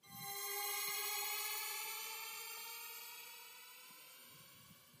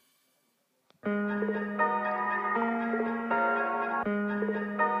Good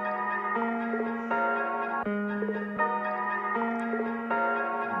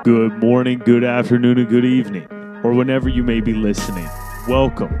morning, good afternoon, and good evening, or whenever you may be listening.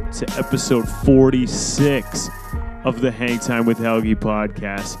 Welcome to episode 46 of the Hang Time with Helgi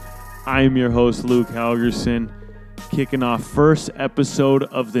podcast. I am your host, Luke Helgerson, kicking off first episode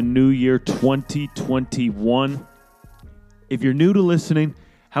of the new year 2021. If you're new to listening,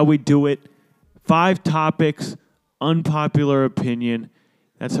 how we do it, 5 topics, unpopular opinion.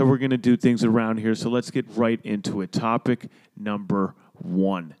 That's how we're going to do things around here. So let's get right into it. Topic number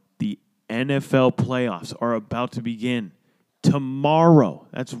 1. The NFL playoffs are about to begin tomorrow.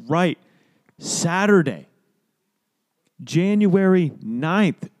 That's right. Saturday, January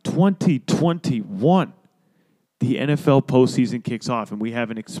 9th, 2021. The NFL postseason kicks off, and we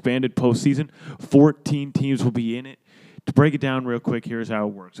have an expanded postseason. 14 teams will be in it. To break it down real quick, here's how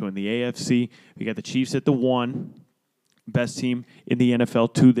it works. So in the AFC, we got the Chiefs at the 1, best team in the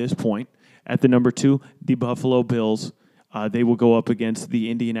NFL to this point. At the number 2, the Buffalo Bills. They will go up against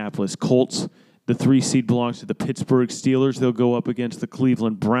the Indianapolis Colts. The 3 seed belongs to the Pittsburgh Steelers. They'll go up against the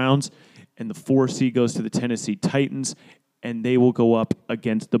Cleveland Browns. And the 4 seed goes to the Tennessee Titans. And they will go up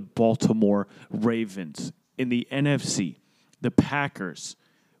against the Baltimore Ravens. In the NFC, the Packers,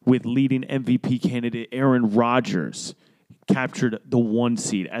 with leading MVP candidate Aaron Rodgers, captured the 1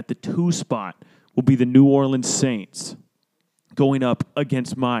 seed. At the 2 spot will be the New Orleans Saints, going up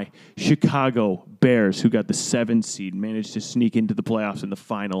against my Chicago Bears, who got the 7 seed, managed to sneak into the playoffs in the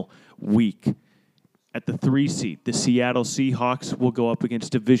final week. At the 3 seed, the Seattle Seahawks will go up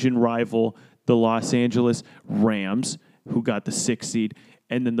against division rival, the Los Angeles Rams, who got the 6 seed.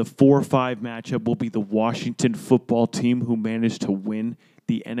 And then the 4-5 matchup will be the Washington football team, who managed to win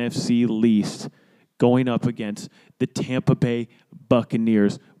the NFC least, going up against the Tampa Bay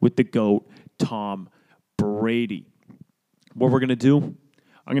Buccaneers with the GOAT, Tom Brady. What we're going to do,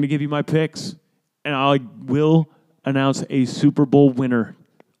 I'm going to give you my picks, and I will announce a Super Bowl winner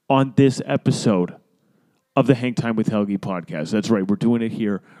on this episode of the Hang Time with Helgi podcast. That's right. We're doing it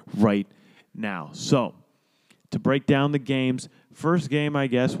here right now. So, to break down the games, first game, I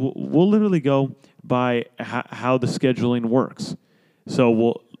guess, we'll literally go by how the scheduling works.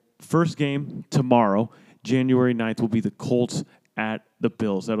 So, first game tomorrow, January 9th, will be the Colts at the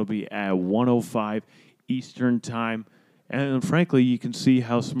Bills. That'll be at 1:05 Eastern Time. And frankly, you can see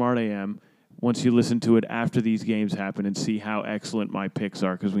how smart I am once you listen to it after these games happen and see how excellent my picks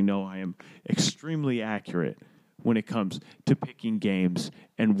are, because we know I am extremely accurate when it comes to picking games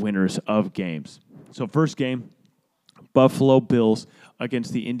and winners of games. So first game, Buffalo Bills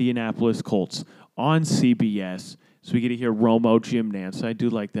against the Indianapolis Colts on CBS. So we get to hear Romo, Jim Nantz. I do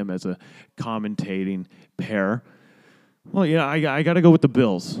like them as a commentating pair. Well, yeah, I got to go with the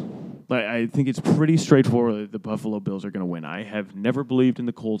Bills. I think it's pretty straightforward that the Buffalo Bills are going to win. I have never believed in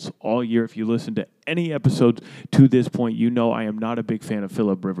the Colts all year. If you listen to any episodes to this point, you know I am not a big fan of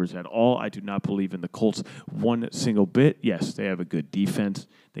Phillip Rivers at all. I do not believe in the Colts one single bit. Yes, they have a good defense.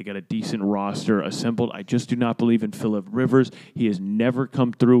 They got a decent roster assembled. I just do not believe in Phillip Rivers. He has never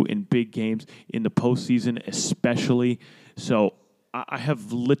come through in big games, in the postseason especially. So I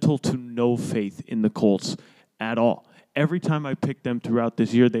have little to no faith in the Colts at all. Every time I picked them throughout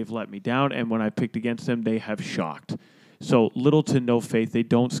this year, they've let me down, and when I picked against them, they have shocked. So little to no faith. They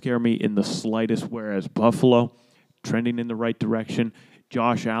don't scare me in the slightest, whereas Buffalo, trending in the right direction.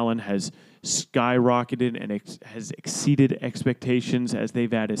 Josh Allen has skyrocketed and has exceeded expectations as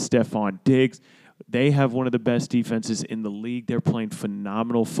they've added Stephon Diggs. They have one of the best defenses in the league. They're playing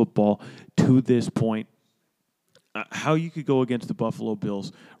phenomenal football to this point. How you could go against the Buffalo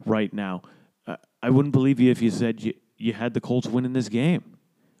Bills right now, I wouldn't believe you if you said you had the Colts winning this game.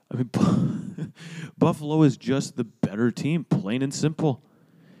 I mean, Buffalo is just the better team, plain and simple.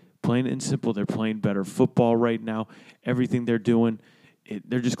 Plain and simple. They're playing better football right now. Everything they're doing,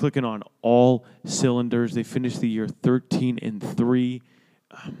 they're just clicking on all cylinders. They finished the year 13-3.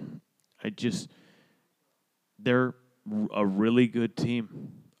 They're a really good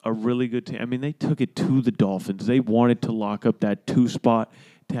team. A really good team. I mean, they took it to the Dolphins. They wanted to lock up that 2 spot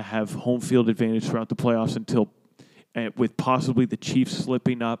to have home field advantage throughout the playoffs with possibly the Chiefs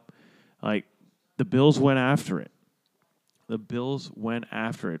slipping up. Like, the Bills went after it. The Bills went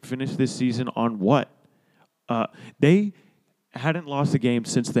after it. Finished this season on what? They hadn't lost a game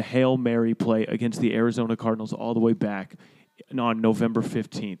since the Hail Mary play against the Arizona Cardinals all the way back on November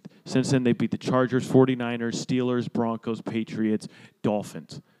 15th. Since then, they beat the Chargers, 49ers, Steelers, Broncos, Patriots,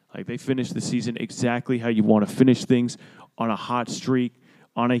 Dolphins. Like, they finished the season exactly how you want to finish things, on a hot streak,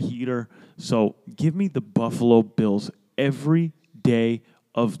 on a heater. So give me the Buffalo Bills every day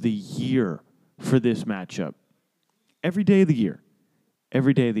of the year. for this matchup. Every day of the year.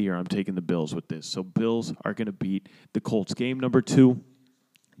 Every day of the year, I'm taking the Bills with this. So Bills are going to beat the Colts. Game number 2,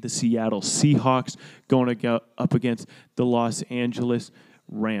 the Seattle Seahawks going up against the Los Angeles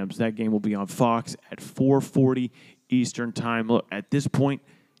Rams. That game will be on Fox at 4:40 Eastern Time. Look, at this point,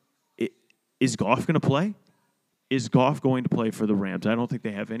 is Goff going to play? Is Goff going to play for the Rams? I don't think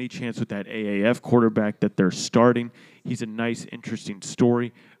they have any chance with that AAF quarterback that they're starting. He's a nice, interesting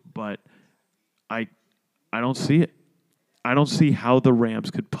story, but I don't see it. I don't see how the Rams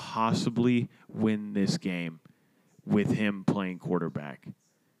could possibly win this game with him playing quarterback.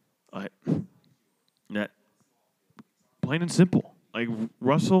 That plain and simple. Like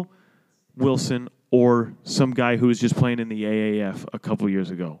Russell Wilson or some guy who was just playing in the AAF a couple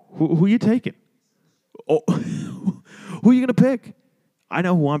years ago. Who are you taking? Oh, who are you going to pick? I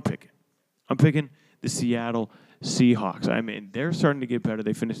know who I'm picking. I'm picking the Seattle Seahawks. I mean, they're starting to get better.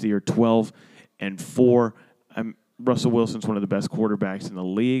 They finished the year 12-4. Russell Wilson's one of the best quarterbacks in the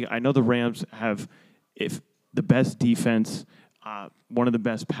league. I know the Rams have the best defense, one of the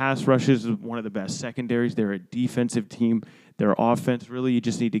best pass rushes, one of the best secondaries. They're a defensive team. Their offense, really, you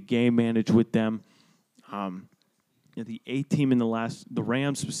just need to game manage with them. The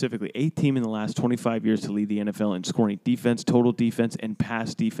Rams specifically, 8th team in the last 25 years to lead the NFL in scoring defense, total defense, and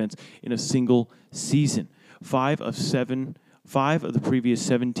pass defense in a single season. 5 of the previous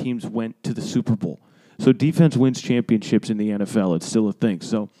 7 teams went to the Super Bowl. So defense wins championships in the NFL. It's still a thing.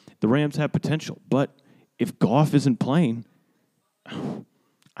 So the Rams have potential. But if Goff isn't playing, I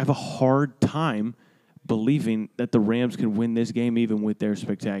have a hard time believing that the Rams can win this game even with their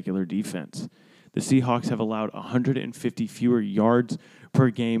spectacular defense. The Seahawks have allowed 150 fewer yards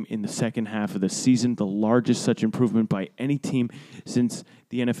per game in the second half of the season, the largest such improvement by any team since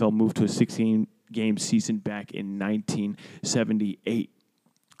the NFL moved to a 16-game season back in 1978.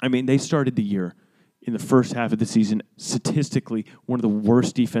 I mean, they started the year in the first half of the season, statistically, one of the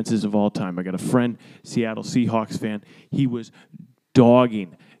worst defenses of all time. I got a friend, Seattle Seahawks fan. He was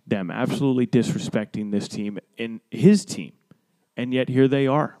dogging them, absolutely disrespecting this team and his team. And yet here they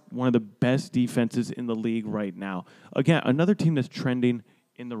are, one of the best defenses in the league right now. Again, another team that's trending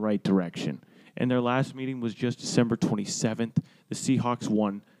in the right direction. And their last meeting was just December 27th. The Seahawks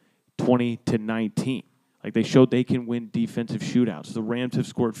won 20-19. Like, they showed they can win defensive shootouts. The Rams have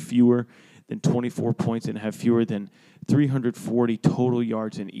scored fewer than 24 points and have fewer than 340 total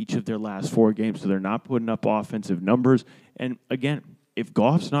yards in each of their last 4 games. So they're not putting up offensive numbers. And again, if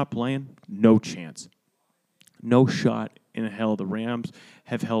Goff's not playing, no chance. No shot in hell. The Rams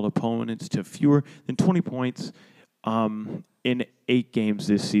have held opponents to fewer than 20 points in 8 games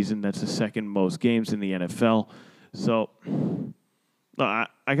this season. That's the second most games in the NFL. So I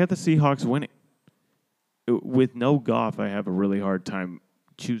got the Seahawks winning. With no Goff, I have a really hard time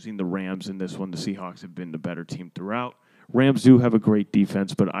choosing the Rams in this one. The Seahawks have been the better team throughout. Rams do have a great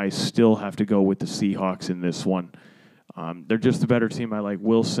defense, but I still have to go with the Seahawks in this one. They're just the better team. I like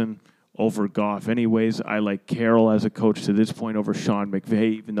Wilson over Goff anyways. I like Carroll as a coach to this point over Sean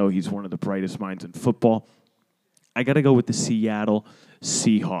McVay, even though he's one of the brightest minds in football. I got to go with the Seattle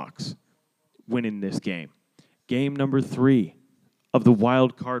Seahawks winning this game. Game number 3 of the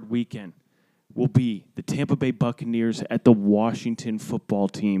wild card weekend will be the Tampa Bay Buccaneers at the Washington football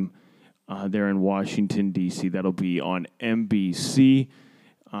team there in Washington, D.C. That'll be on NBC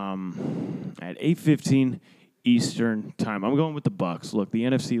at 8:15 Eastern time. I'm going with the Bucs. Look, the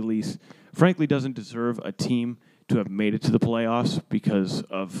NFC East, frankly, doesn't deserve a team to have made it to the playoffs because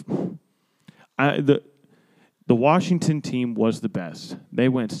of the Washington team was the best. They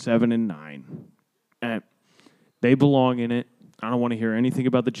went 7-9, and they belong in it. I don't want to hear anything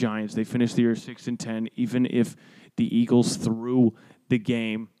about the Giants. They finished the year 6-10, even if the Eagles threw the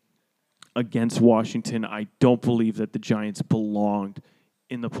game against Washington. I don't believe that the Giants belonged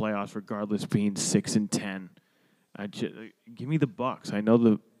in the playoffs, regardless being 6-10. Give me the Bucs. I know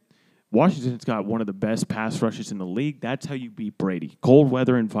the Washington's got one of the best pass rushes in the league. That's how you beat Brady. Cold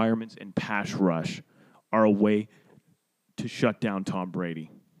weather environments and pass rush are a way to shut down Tom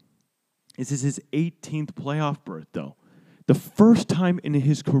Brady. This is his 18th playoff berth, though. The first time in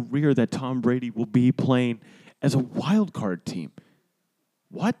his career that Tom Brady will be playing as a wild card team.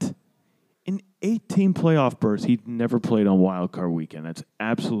 What? In 18 playoff berths, he'd never played on wild card weekend. That's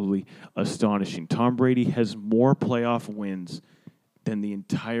absolutely astonishing. Tom Brady has more playoff wins than the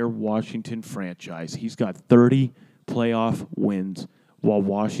entire Washington franchise. He's got 30 playoff wins, while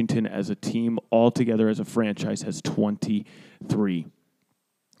Washington as a team altogether as a franchise has 23.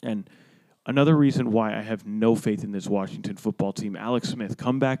 And another reason why I have no faith in this Washington football team, Alex Smith,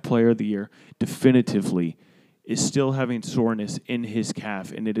 comeback player of the year, definitively is still having soreness in his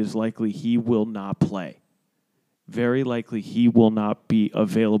calf, and it is likely he will not play. Very likely he will not be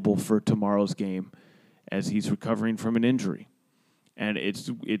available for tomorrow's game as he's recovering from an injury. And it's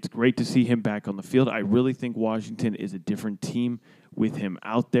great to see him back on the field. I really think Washington is a different team with him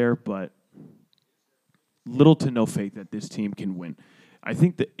out there, but little to no faith that this team can win. I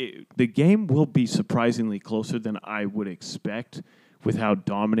think that the game will be surprisingly closer than I would expect with how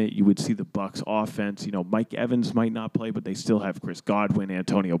dominant you would see the Bucs offense. You know, Mike Evans might not play, but they still have Chris Godwin,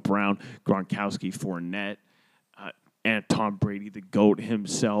 Antonio Brown, Gronkowski, Fournette, and Tom Brady, the GOAT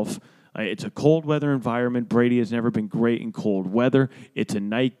himself. It's a cold weather environment. Brady has never been great in cold weather. It's a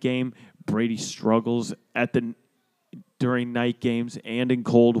night game. Brady struggles during night games and in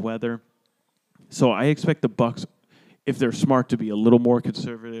cold weather. So I expect the Bucs, if they're smart, to be a little more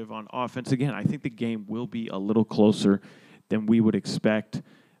conservative on offense. Again, I think the game will be a little closer than we would expect,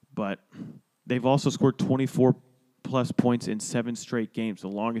 but they've also scored 24-plus points in 7 straight games, the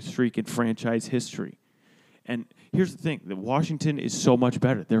longest streak in franchise history. And here's the thing, that Washington is so much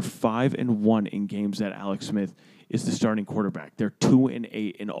better. They're 5-1 in games that Alex Smith is the starting quarterback. They're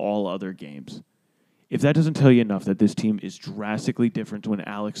 2-8 in all other games. If that doesn't tell you enough that this team is drastically different when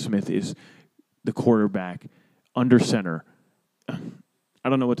Alex Smith is the quarterback under center, I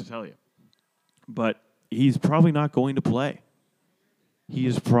don't know what to tell you. But he's probably not going to play. He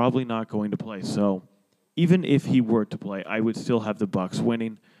is probably not going to play. So even if he were to play, I would still have the Bucs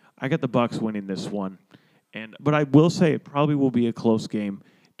winning. I got the Bucs winning this one. But I will say it probably will be a close game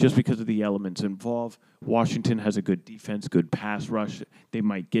just because of the elements involved. Washington has a good defense, good pass rush. They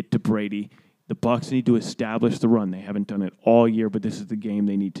might get to Brady. The Bucs need to establish the run. They haven't done it all year, but this is the game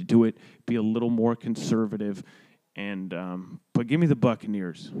they need to do it. Be a little more conservative. But give me the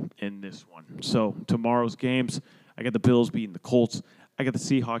Buccaneers in this one. So tomorrow's games, I got the Bills beating the Colts. I got the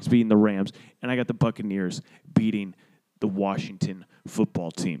Seahawks beating the Rams. And I got the Buccaneers beating the Washington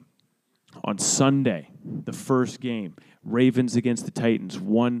football team. On Sunday, the first game, Ravens against the Titans,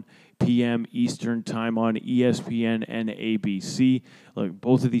 1 p.m. Eastern time on ESPN and ABC. Look,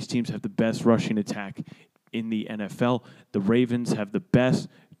 both of these teams have the best rushing attack in the NFL. The Ravens have the best.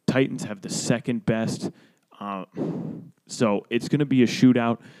 Titans have the second best. So it's going to be a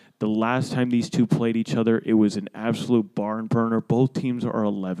shootout. The last time these two played each other, it was an absolute barn burner. Both teams are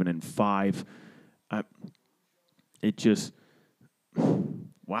 11-5.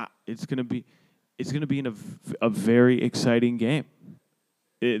 Wow, it's going to be a very exciting game.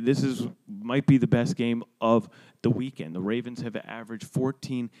 This might be the best game of the weekend. The Ravens have averaged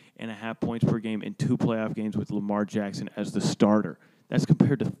 14.5 points per game in 2 playoff games with Lamar Jackson as the starter. That's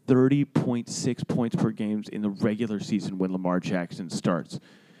compared to 30.6 points per game in the regular season when Lamar Jackson starts.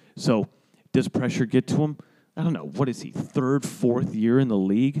 So does pressure get to him? I don't know. What is he, 3rd, 4th year in the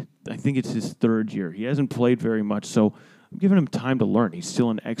league? I think it's his 3rd year. He hasn't played very much, so I'm giving him time to learn. He's still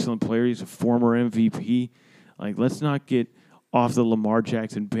an excellent player. He's a former MVP. Let's not get off the Lamar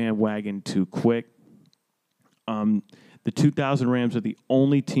Jackson bandwagon too quick. The 2000 Rams are the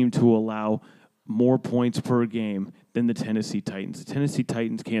only team to allow more points per game than the Tennessee Titans. The Tennessee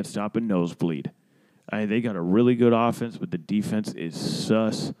Titans can't stop a nosebleed. They got a really good offense, but the defense is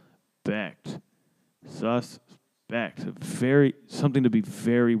suspect. Something to be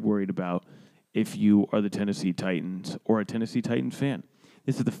very worried about if you are the Tennessee Titans or a Tennessee Titans fan.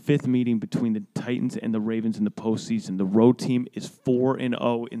 This is the 5th meeting between the Titans and the Ravens in the postseason. The road team is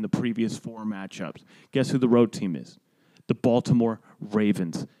 4-0 in the previous 4 matchups. Guess who the road team is? The Baltimore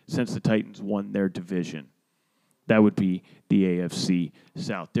Ravens, since the Titans won their division. That would be the AFC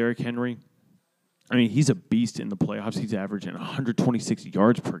South. Derrick Henry, he's a beast in the playoffs. He's averaging 126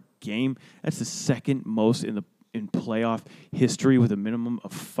 yards per game. That's the 2nd most in playoff history with a minimum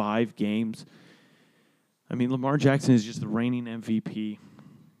of 5 games. Lamar Jackson is just the reigning MVP.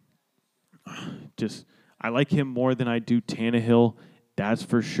 I like him more than I do Tannehill, that's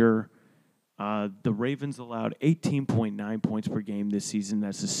for sure. The Ravens allowed 18.9 points per game this season.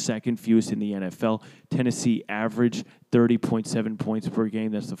 That's the 2nd fewest in the NFL. Tennessee averaged 30.7 points per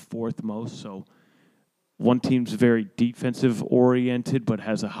game. That's the 4th most. So one team's very defensive-oriented but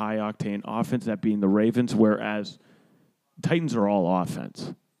has a high-octane offense, that being the Ravens, whereas Titans are all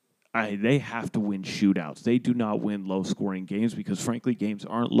offense. They have to win shootouts. They do not win low-scoring games because, frankly, games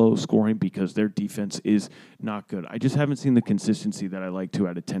aren't low-scoring because their defense is not good. I just haven't seen the consistency that I like to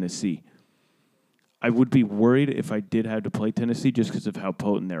out of Tennessee. I would be worried if I did have to play Tennessee just because of how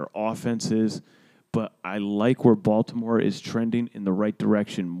potent their offense is, but I like where Baltimore is trending in the right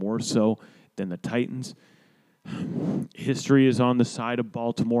direction more so than the Titans. History is on the side of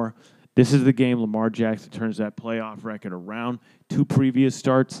Baltimore. This is the game Lamar Jackson turns that playoff record around. 2 previous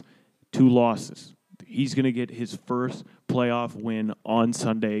starts, 2 losses. He's going to get his first playoff win on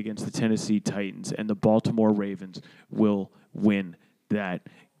Sunday against the Tennessee Titans, and the Baltimore Ravens will win that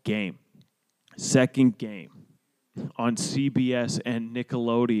game. Second game on CBS and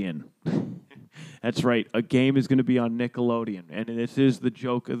Nickelodeon. That's right. A game is going to be on Nickelodeon, and this is the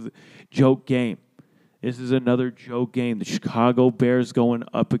joke game. This is another joke game. The Chicago Bears going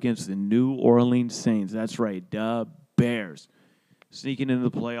up against the New Orleans Saints. That's right, the Bears sneaking into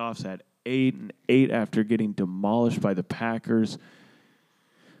the playoffs at 8-8 after getting demolished by the Packers.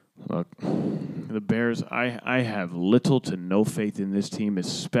 Look, the Bears, I have little to no faith in this team,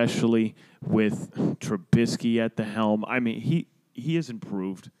 especially with Trubisky at the helm. I mean, he has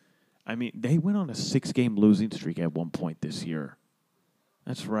improved. I mean, they went on a 6-game losing streak at one point this year.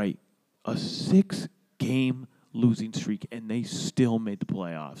 That's right. A 6-game losing streak, and they still made the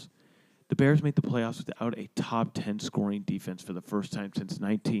playoffs. The Bears made the playoffs without a top 10 scoring defense for the first time since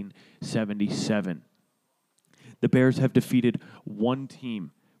 1977. The Bears have defeated one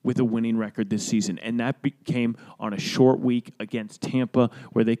team with a winning record this season, and that came on a short week against Tampa,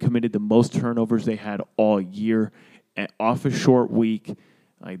 where they committed the most turnovers they had all year. And off a short week,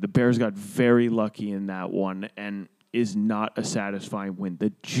 the Bears got very lucky in that one, and is not a satisfying win.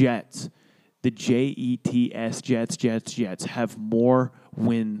 The Jets, the Jets, Jets have more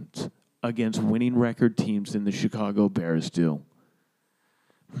wins against winning record teams than the Chicago Bears do.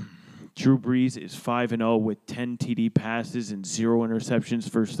 Drew Brees is 5-0 with 10 TD passes and 0 interceptions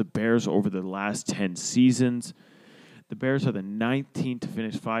versus the Bears over the last 10 seasons. The Bears are the 19th to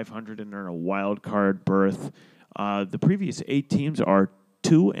finish 500 and earn a wild card berth. The previous 8 teams are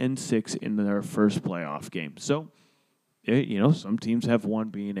 2-6 in their first playoff game. So, some teams have won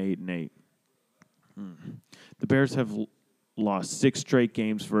being 8-8. The Bears have lost 6 straight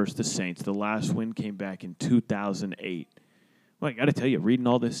games versus the Saints. The last win came back in 2008. Well, I got to tell you, reading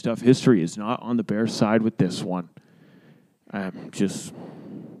all this stuff, history is not on the Bears' side with this one. I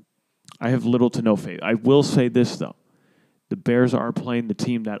have little to no faith. I will say this, though. The Bears are playing the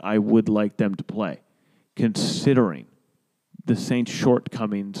team that I would like them to play, considering the Saints'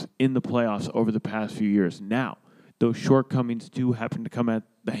 shortcomings in the playoffs over the past few years. Now, those shortcomings do happen to come at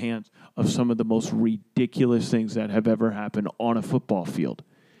the hands of some of the most ridiculous things that have ever happened on a football field.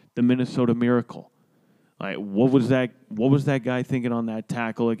 The Minnesota Miracle. What was that guy thinking on that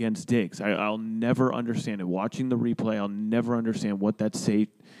tackle against Diggs? I'll never understand it. Watching the replay, I'll never understand what that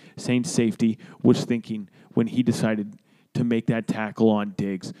Saints safety was thinking when he decided to make that tackle on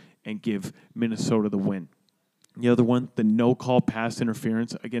Diggs and give Minnesota the win. The other one, the no-call pass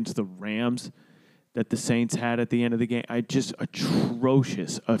interference against the Rams that the Saints had at the end of the game. Just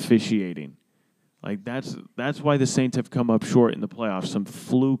atrocious officiating. That's why the Saints have come up short in the playoffs. Some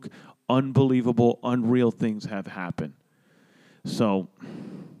fluke, unbelievable, unreal things have happened. So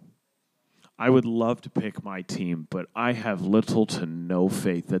I would love to pick my team, but I have little to no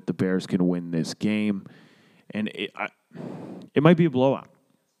faith that the Bears can win this game. And it might be a blowout.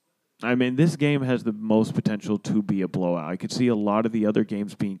 I mean, this game has the most potential to be a blowout. I could see a lot of the other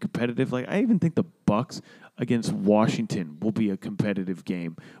games being competitive. I even think the Bucs against Washington will be a competitive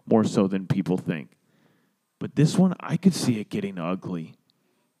game, more so than people think. But this one, I could see it getting ugly.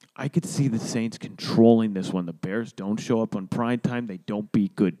 I could see the Saints controlling this one. The Bears don't show up on prime time. They don't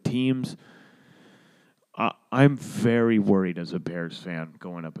beat good teams. I'm very worried as a Bears fan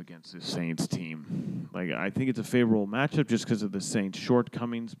going up against this Saints team. I think it's a favorable matchup just because of the Saints'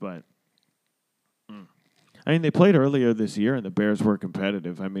 shortcomings, but they played earlier this year and the Bears were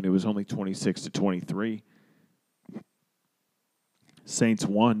competitive. It was only 26-23. Saints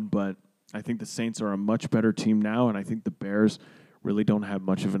won, but I think the Saints are a much better team now, and I think the Bears really don't have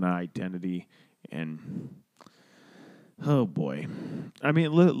much of an identity. And oh boy,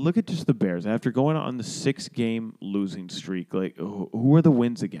 look at just the Bears after going on the 6-game losing streak. Who are the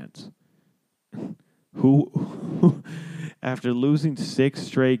wins against? Who after losing 6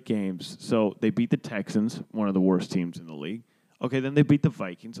 straight games? So they beat the Texans, one of the worst teams in the league. Okay, then they beat the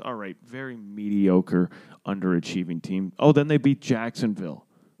Vikings. All right, very mediocre, underachieving team. Oh, then they beat Jacksonville,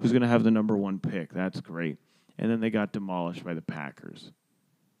 who's going to have the number 1 pick. That's great. And then they got demolished by the Packers.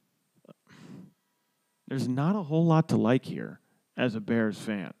 There's not a whole lot to like here as a Bears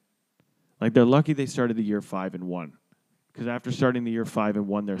fan. They're lucky they started the year 5-1. Because after starting the year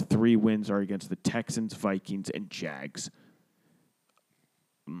 5-1, their 3 wins are against the Texans, Vikings, and Jags.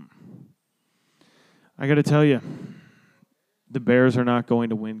 I got to tell you, the Bears are not going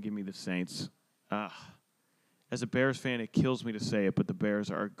to win. Give me the Saints. As a Bears fan, it kills me to say it, but the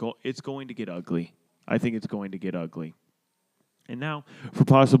Bears it's going to get ugly. I think it's going to get ugly. And now for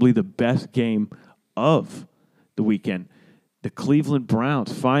possibly the best game of the weekend, The Cleveland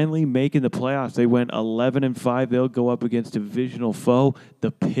Browns finally making the playoffs. They went 11-5. They'll go up against divisional foe,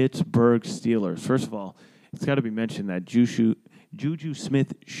 the Pittsburgh Steelers. First of all, it's got to be mentioned that Juju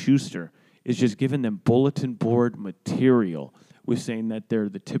Smith-Schuster is just giving them bulletin board material with saying that they're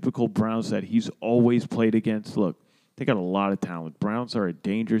the typical Browns that he's always played against. Look, they got a lot of talent. Browns are a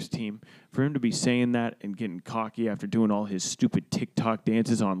dangerous team. For him to be saying that and getting cocky after doing all his stupid TikTok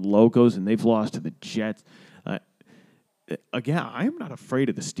dances on logos, and they've lost to the Jets. Again, I am not afraid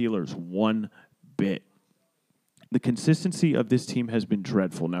of the Steelers one bit. The consistency of this team has been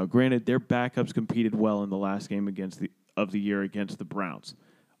dreadful. Now, granted, their backups competed well in the last game of the year against the Browns.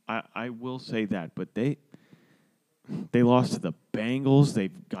 I will say that, but they lost to the Bengals. They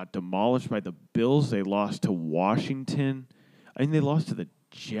got demolished by the Bills. They lost to Washington. I mean, they lost to the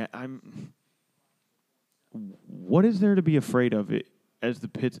Jets. What is there to be afraid of it as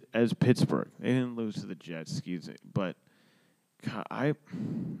Pittsburgh? They didn't lose to the Jets, excuse me, but God,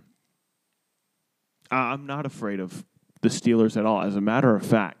 I'm not afraid of the Steelers at all. As a matter of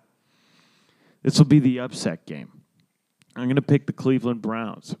fact, this will be the upset game. I'm going to pick the Cleveland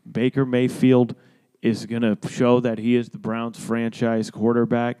Browns. Baker Mayfield is going to show that he is the Browns franchise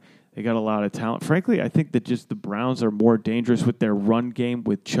quarterback. They got a lot of talent. Frankly, I think that just the Browns are more dangerous with their run game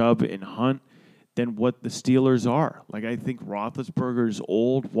with Chubb and Hunt than what the Steelers are. Like, I think Roethlisberger is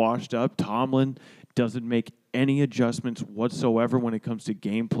old, washed up. Tomlin doesn't make any adjustments whatsoever when it comes to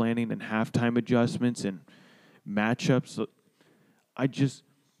game planning and halftime adjustments and matchups.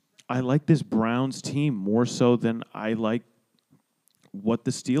 I like this Browns team more so than I like what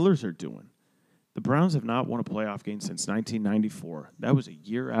the Steelers are doing. The Browns have not won a playoff game since 1994. That was a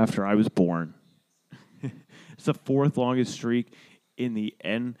year after I was born. It's the fourth longest streak in the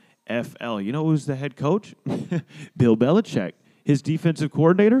NFL. You know who's the head coach? Bill Belichick. His defensive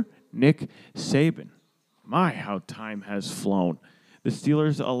coordinator? Nick Saban. My, how time has flown. The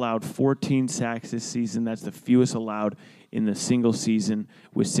Steelers allowed 14 sacks this season. That's the fewest allowed in the single season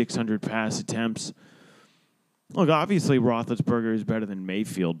with 600 pass attempts. Look, obviously Roethlisberger is better than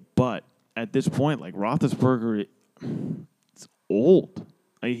Mayfield, but at this point, like, Roethlisberger, it's old.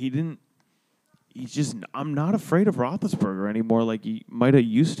 Like, I'm not afraid of Roethlisberger anymore like he might have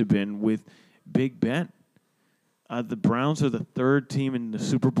used to been with Big Ben. The Browns are the third team in the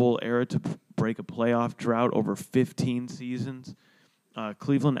Super Bowl era to break a playoff drought over 15 seasons.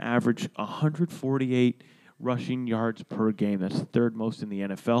 Cleveland averaged 148 rushing yards per game. That's the third most in the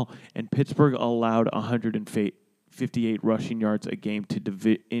NFL. And Pittsburgh allowed 158 rushing yards a game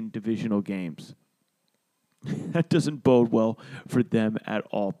in divisional games. That doesn't bode well for them at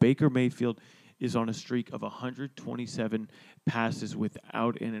all. Baker Mayfield is on a streak of 127 passes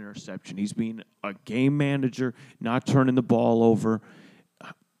without an interception. He's being a game manager, not turning the ball over.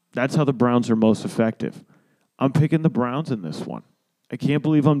 That's how the Browns are most effective. I'm picking the Browns in this one. I can't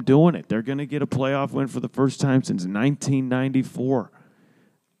believe I'm doing it. They're going to get a playoff win for the first time since 1994.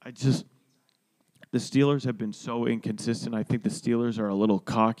 The Steelers have been so inconsistent. I think the Steelers are a little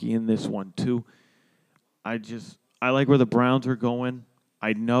cocky in this one too. I like where the Browns are going.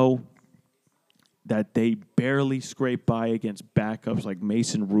 I know that they barely scraped by against backups like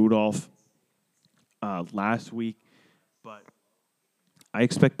Mason Rudolph last week, but I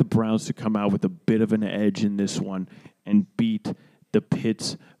expect the Browns to come out with a bit of an edge in this one and beat the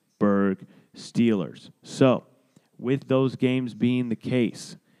Pittsburgh Steelers. So, with those games being the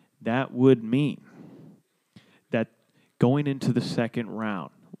case, that would mean that going into the second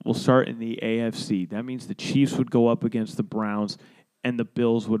round, we'll start in the AFC. That means the Chiefs would go up against the Browns and the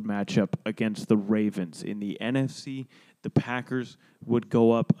Bills would match up against the Ravens. In the NFC, the Packers would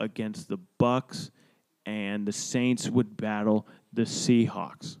go up against the Bucks and the Saints would battle the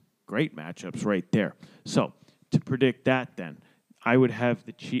Seahawks. Great matchups right there. So, to predict that then, I would have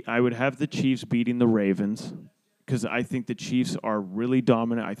the Chiefs beating the Ravens because I think the Chiefs are really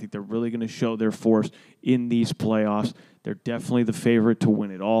dominant. I think they're really going to show their force in these playoffs. They're definitely the favorite to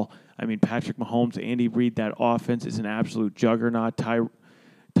win it all. I mean, Patrick Mahomes, Andy Reid, that offense is an absolute juggernaut.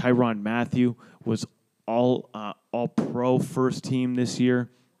 Tyrann Mathieu was all pro first team this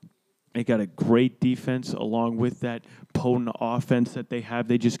year. They got a great defense along with that potent offense that they have.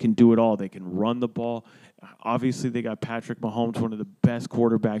 They just can do it all. They can run the ball. Obviously, they got Patrick Mahomes, one of the best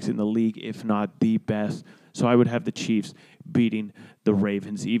quarterbacks in the league, if not the best. So I would have the Chiefs beating the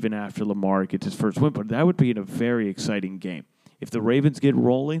Ravens even after Lamar gets his first win. But that would be in a very exciting game. If the Ravens get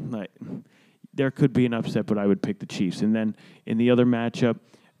rolling, there could be an upset, but I would pick the Chiefs. And then in the other matchup,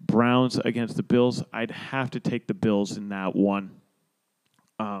 Browns against the Bills, I'd have to take the Bills in that one.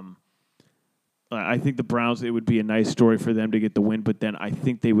 I think the Browns, it would be a nice story for them to get the win, but then I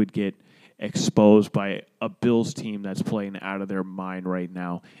think they would get exposed by a Bills team that's playing out of their mind right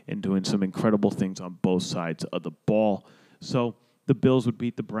now and doing some incredible things on both sides of the ball. So the Bills would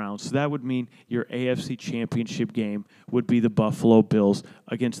beat the Browns. So that would mean your AFC Championship game would be the Buffalo Bills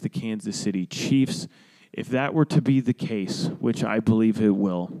against the Kansas City Chiefs. If that were to be the case, which I believe it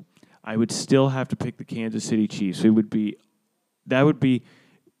will, I would still have to pick the Kansas City Chiefs.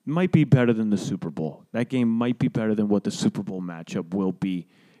 Might be better than the Super Bowl. That game might be better than what the Super Bowl matchup will be,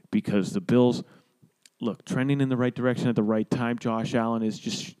 because the Bills, look, trending in the right direction at the right time. Josh Allen is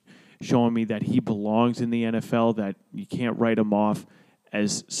just showing me that he belongs in the NFL, that you can't write him off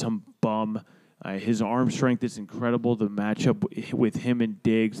as some bum. His arm strength is incredible. The matchup with him and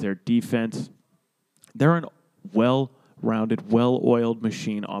Diggs, their defense, they're an well-rounded, well-oiled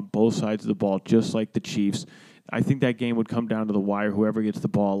machine on both sides of the ball, just like the Chiefs. I think that game would come down to the wire, whoever gets the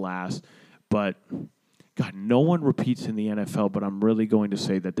ball last. But, God, no one repeats in the NFL, but I'm really going to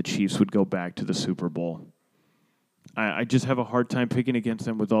say that the Chiefs would go back to the Super Bowl. I just have a hard time picking against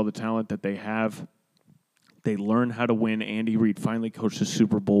them with all the talent that they have. They learn how to win. Andy Reid finally coached a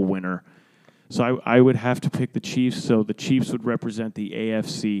Super Bowl winner. So I would have to pick the Chiefs, so the Chiefs would represent the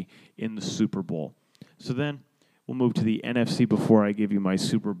AFC in the Super Bowl. So then we'll move to the NFC before I give you my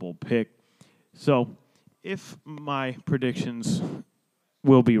Super Bowl pick. So if my predictions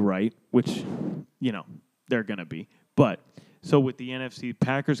will be right, which, they're going to be. But, so with the NFC,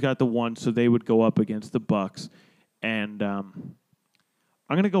 Packers got the 1, so they would go up against the Bucs. And I'm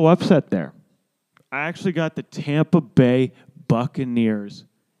going to go upset there. I actually got the Tampa Bay Buccaneers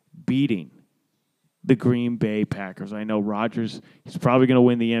beating the Green Bay Packers. I know Rodgers, he's probably going to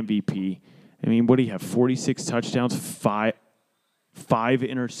win the MVP. I mean, what do you have, 46 touchdowns, five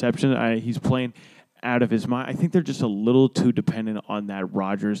interceptions? He's playing out of his mind. I think they're just a little too dependent on that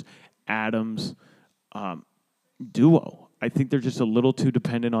Rodgers-Adams duo. I think they're just a little too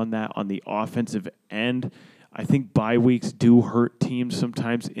dependent on that on the offensive end. I think bye weeks do hurt teams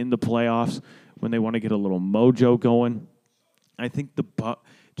sometimes in the playoffs when they want to get a little mojo going. I think the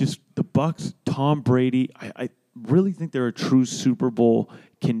Bucs, Tom Brady, I really think they're a true Super Bowl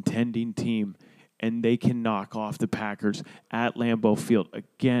contending team, and they can knock off the Packers at Lambeau Field.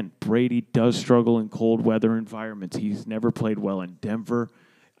 Again, Brady does struggle in cold weather environments. He's never played well in Denver.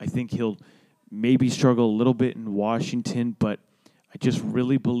 I think he'll maybe struggle a little bit in Washington, but I just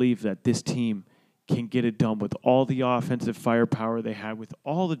really believe that this team can get it done with all the offensive firepower they had, with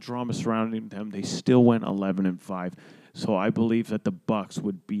all the drama surrounding them. They still went 11-5. So I believe that the Bucs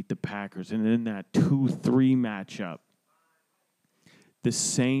would beat the Packers. And in that 2-3 matchup, the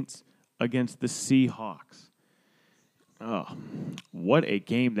Saints against the Seahawks. Oh, what a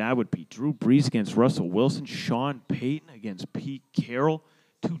game that would be. Drew Brees against Russell Wilson. Sean Payton against Pete Carroll.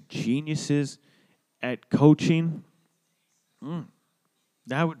 Two geniuses at coaching.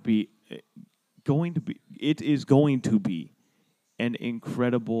 That would be it is going to be an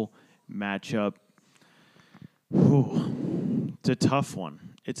incredible matchup. It's a tough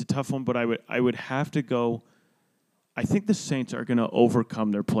one. But I would have to go. I think the Saints are going to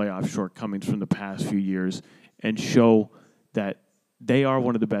overcome their playoff shortcomings from the past few years and show that they are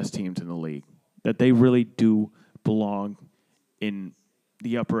one of the best teams in the league, that they really do belong in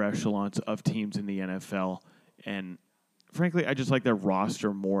the upper echelons of teams in the NFL. And frankly, I just like their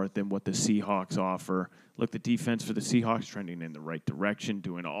roster more than what the Seahawks offer. Look, the defense for the Seahawks trending in the right direction,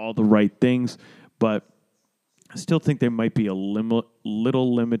 doing all the right things, but I still think they might be a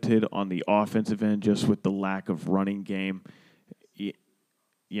little limited on the offensive end just with the lack of running game.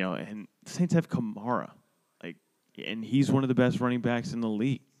 And the Saints have Kamara, and he's one of the best running backs in the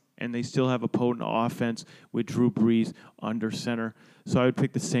league. And they still have a potent offense with Drew Brees under center. So I would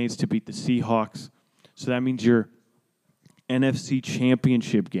pick the Saints to beat the Seahawks. So that means your NFC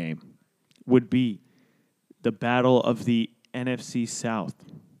Championship game would be the battle of the NFC South.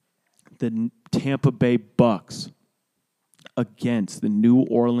 The Tampa Bay Bucs against the New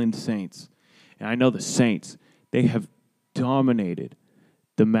Orleans Saints. And I know the Saints, they have dominated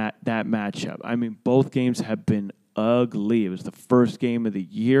that matchup. I mean, both games have been ugly. It was the first game of the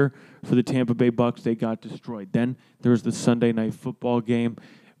year for the Tampa Bay Bucs. They got destroyed. Then there was the Sunday Night Football game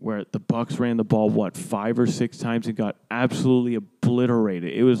where the Bucs ran the ball, 5 or 6 times and got absolutely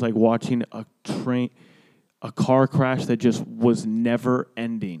obliterated. It was like watching a car crash that just was never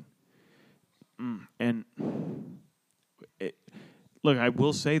ending. And look, I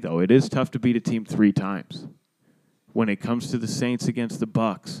will say, though, it is tough to beat a team 3 times. When it comes to the Saints against the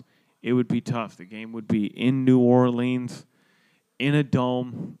Bucs, it would be tough. The game would be in New Orleans, in a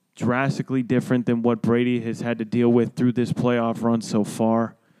dome, drastically different than what Brady has had to deal with through this playoff run so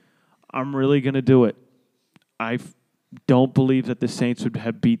far. I'm really going to do it. don't believe that the Saints would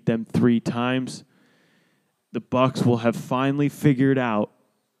have beat them 3 times. The Bucs will have finally figured out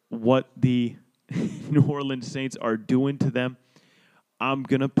what the New Orleans Saints are doing to them. I'm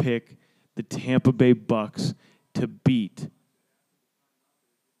going to pick the Tampa Bay Bucs to beat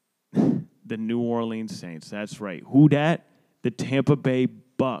the New Orleans Saints. That's right. Who dat? The Tampa Bay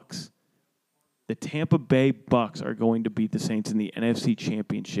Bucs. The Tampa Bay Bucs are going to beat the Saints in the NFC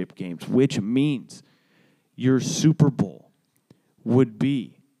Championship games, which means your Super Bowl would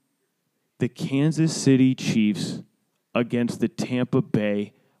be the Kansas City Chiefs against the Tampa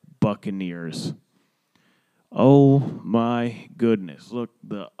Bay Buccaneers. Oh, my goodness. Look,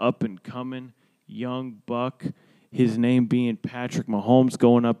 the up-and-coming young buck, his name being Patrick Mahomes,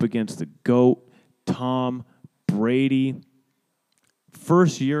 going up against the GOAT, Tom Brady.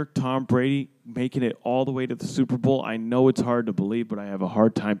 First year, Tom Brady making it all the way to the Super Bowl. I know it's hard to believe, but I have a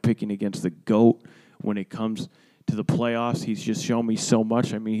hard time picking against the GOAT when it comes to the playoffs. He's just shown me so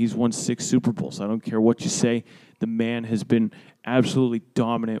much. I mean, he's won 6 Super Bowls. I don't care what you say. The man has been absolutely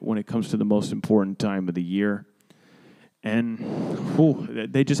dominant when it comes to the most important time of the year. And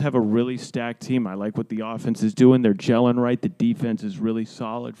they just have a really stacked team. I like what the offense is doing. They're gelling right. The defense is really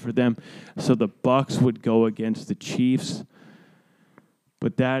solid for them. So the Bucs would go against the Chiefs.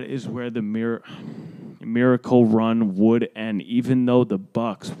 But that is where the miracle run would end. Even though the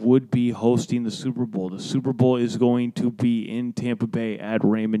Bucs would be hosting the Super Bowl is going to be in Tampa Bay at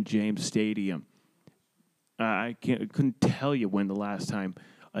Raymond James Stadium. I couldn't tell you when the last time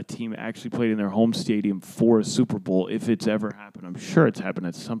a team actually played in their home stadium for a Super Bowl, if it's ever happened. I'm sure it's happened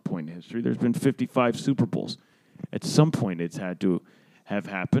at some point in history. There's been 55 Super Bowls. At some point, it's had to have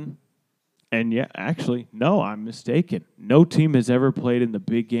happened. And yeah, actually, no, I'm mistaken. No team has ever played in the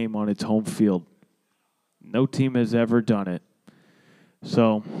big game on its home field. No team has ever done it.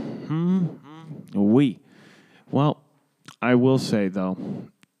 So, Well, I will say, though,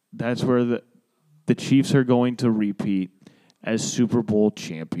 that's where the Chiefs are going to repeat as Super Bowl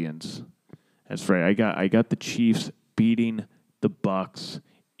champions. That's right. I got the Chiefs beating the Bucs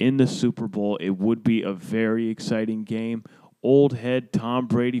in the Super Bowl. It would be a very exciting game. Old head Tom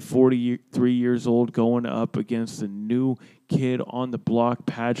Brady, 43 years old, going up against the new kid on the block,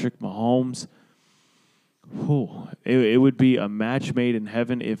 Patrick Mahomes. It would be a match made in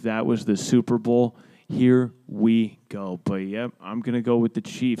heaven if that was the Super Bowl. Here we go. But, yep, I'm going to go with the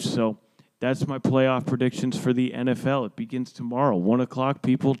Chiefs. So that's my playoff predictions for the NFL. It begins tomorrow, 1 o'clock.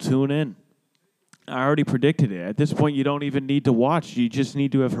 People, tune in. I already predicted it. At this point, you don't even need to watch. You just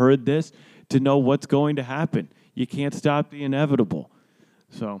need to have heard this to know what's going to happen. You can't stop the inevitable.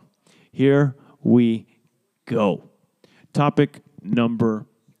 So here we go. Topic number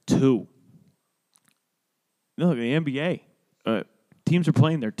 2. Look, the NBA. Teams are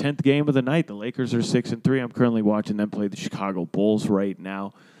playing their 10th game of the night. The Lakers are 6-3. I'm currently watching them play the Chicago Bulls right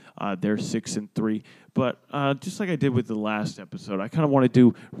now. They're 6-3. But just like I did with the last episode, I kind of want to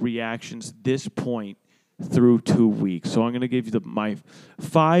do reactions this point through 2 weeks. So I'm going to give you my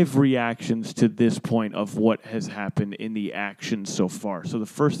 5 reactions to this point of what has happened in the action so far. So the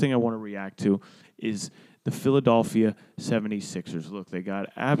first thing I want to react to is the Philadelphia 76ers. Look, they got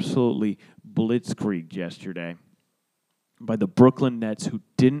absolutely blitzkrieged yesterday by the Brooklyn Nets, who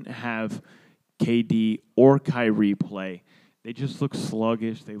didn't have KD or Kyrie play. They just look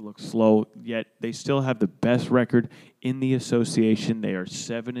sluggish. They look slow, yet they still have the best record in the association. They are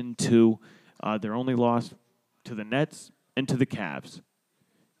 7-2. They're only lost to the Nets and to the Cavs.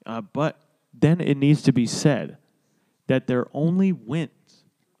 But then it needs to be said that their only wins,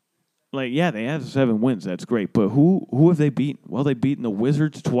 they have 7 wins. That's great. But who have they beaten? Well, they've beaten the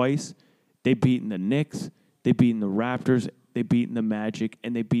Wizards twice. They've beaten the Knicks. They've beaten the Raptors. They've beaten the Magic.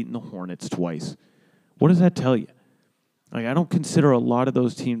 And they've beaten the Hornets twice. What does that tell you? I don't consider a lot of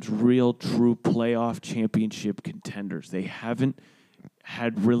those teams real, true playoff championship contenders. They haven't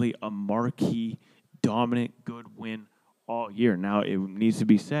had really a marquee, dominant, good win all year. Now, it needs to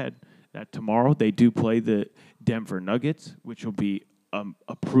be said that tomorrow they do play the Denver Nuggets, which will be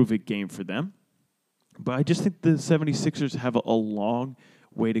a prove-it game for them. But I just think the 76ers have a long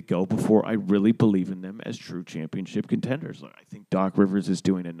way to go before I really believe in them as true championship contenders. I think Doc Rivers is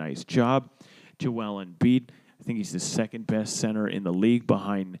doing a nice job. Joel Embiid, I think he's the second best center in the league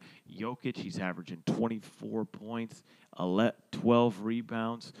behind Jokic. He's averaging 24 points, 12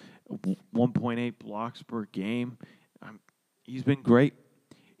 rebounds, 1.8 blocks per game. He's been great.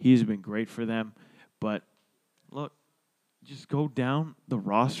 He's been great for them. But look, just go down the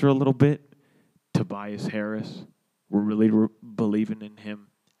roster a little bit. Tobias Harris, we're really believing in him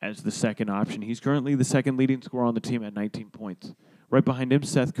as the second option. He's currently the second leading scorer on the team at 19 points. Right behind him,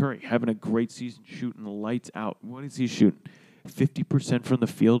 Seth Curry, having a great season, shooting lights out. What is he shooting? 50% from the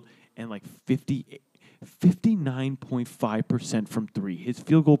field and like 59.5% from three. His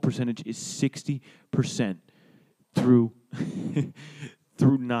field goal percentage is 60% through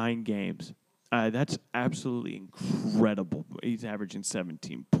through 9 games. That's absolutely incredible. He's averaging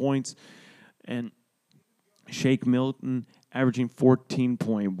 17 points. And Shake Milton averaging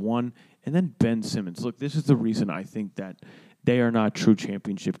 14.1. And then Ben Simmons. Look, this is the reason I think that they are not true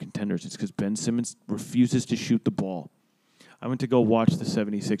championship contenders. It's because Ben Simmons refuses to shoot the ball. I went to go watch the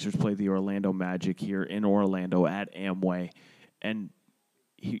 76ers play the Orlando Magic here in Orlando at Amway. And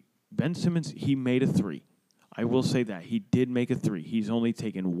Ben Simmons, he made a three. I will say that. He did make a three. He's only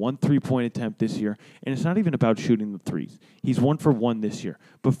taken 1 3-point attempt this year, and it's not even about shooting the threes. He's 1 for 1 this year.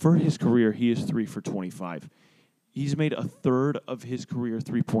 But for his career, he is 3 for 25. He's made a third of his career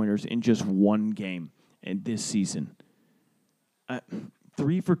three-pointers in just 1 game and this season.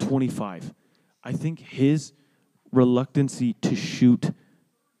 3 for 25. I think his reluctancy to shoot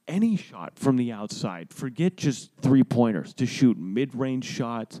any shot from the outside, forget just three-pointers, to shoot mid-range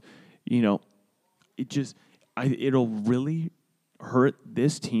shots, it'll really hurt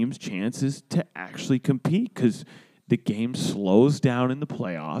this team's chances to actually compete because the game slows down in the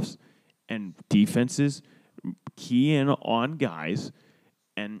playoffs and defenses key in on guys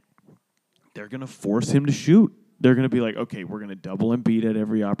and they're going to force him to shoot. They're going to be like, okay, we're going to double Embiid at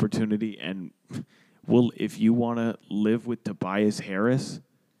every opportunity. And if you want to live with Tobias Harris,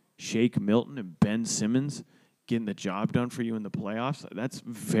 Shake Milton, and Ben Simmons getting the job done for you in the playoffs, that's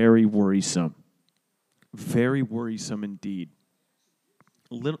very worrisome. Very worrisome indeed.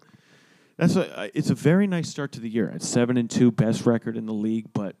 It's a very nice start to the year. At 7-2, best record in the league,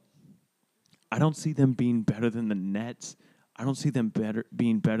 but I don't see them being better than the Nets. I don't see them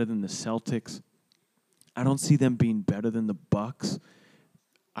being better than the Celtics. I don't see them being better than the Bucks.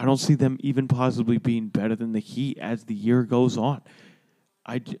 I don't see them even possibly being better than the Heat as the year goes on.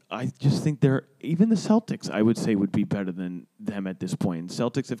 I just think even the Celtics, I would say, would be better than them at this point. And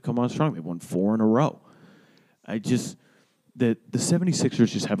Celtics have come on strong. They've won 4 in a row. The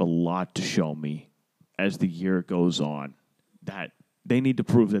 76ers just have a lot to show me as the year goes on that they need to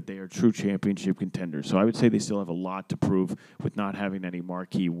prove that they are true championship contenders. So I would say they still have a lot to prove with not having any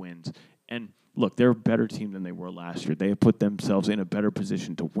marquee wins. And look, they're a better team than they were last year. They have put themselves in a better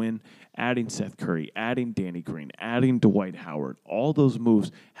position to win, adding Seth Curry, adding Danny Green, adding Dwight Howard. All those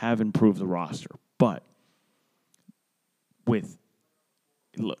moves have improved the roster. But with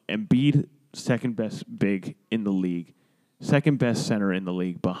Embiid, second best big in the league, second best center in the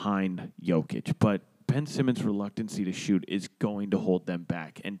league behind Jokic. But Ben Simmons' reluctancy to shoot is going to hold them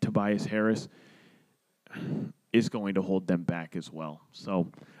back. And Tobias Harris is going to hold them back as well.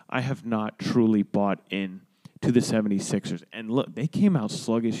 So I have not truly bought in to the 76ers. And look, they came out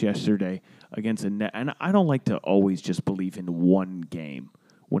sluggish yesterday against the Nets. And I don't like to always just believe in one game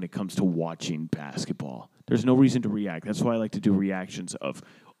when it comes to watching basketball. There's no reason to react. That's why I like to do reactions of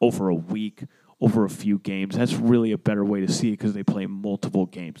over a week, over a few games. That's really a better way to see it because they play multiple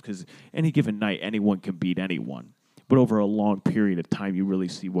games. Because any given night, anyone can beat anyone. But over a long period of time, you really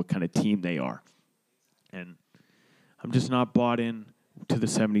see what kind of team they are. And I'm just not bought in to the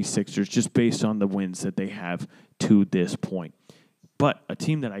 76ers just based on the wins that they have to this point. But a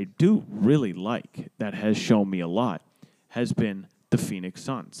team that I do really like that has shown me a lot has been the Phoenix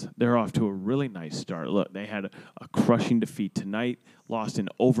Suns. They're off to a really nice start. Look, they had a crushing defeat tonight, lost in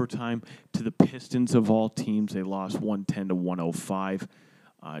overtime to the Pistons of all teams. They lost 110-105.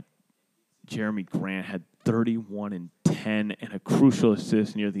 Jeremy Grant had 31 and 10 and a crucial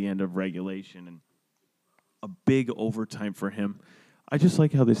assist near the end of regulation and a big overtime for him. I just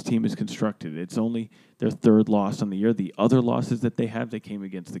like how this team is constructed. It's only their third loss on the year. The other losses that they came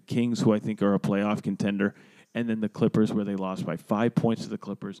against the Kings, who I think are a playoff contender, and then the Clippers, where they lost by 5 points to the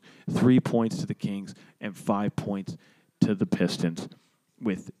Clippers, 3 points to the Kings, and 5 points to the Pistons.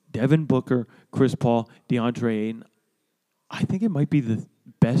 With Devin Booker, Chris Paul, DeAndre Ayton, I think it might be the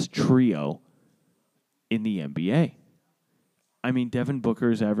best trio in the NBA. I mean, Devin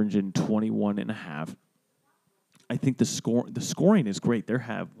Booker is averaging 21 and a half. I think the scoring is great. There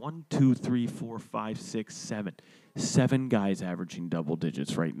have 7 guys averaging double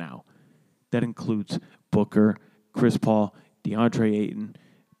digits right now. That includes Booker, Chris Paul, DeAndre Ayton,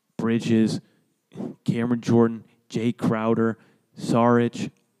 Bridges, Cameron Jordan, Jay Crowder,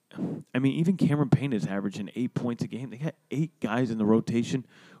 Saric. I mean, even Cameron Payne is averaging 8 points a game. They got 8 guys in the rotation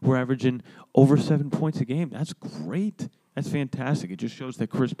who are averaging over 7 points a game. That's great. That's fantastic. It just shows that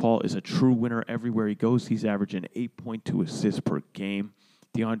Chris Paul is a true winner everywhere he goes. He's averaging 8.2 assists per game.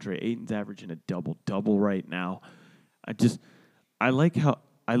 DeAndre Ayton's averaging a double-double right now.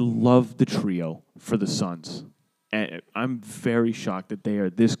 I love the trio for the Suns. And I'm very shocked that they are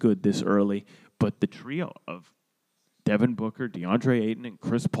this good this early. But the trio of Devin Booker, DeAndre Ayton, and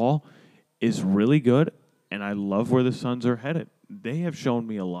Chris Paul is really good. And I love where the Suns are headed. They have shown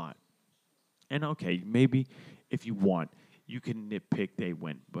me a lot. And okay, maybe if you want, you can nitpick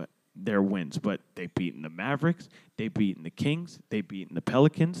their wins, but they've beaten the Mavericks, they've beaten the Kings, they've beaten the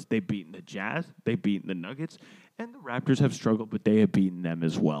Pelicans, they've beaten the Jazz, they've beaten the Nuggets, and the Raptors have struggled, but they have beaten them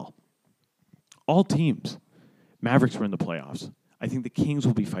as well. All teams. Mavericks were in the playoffs. I think the Kings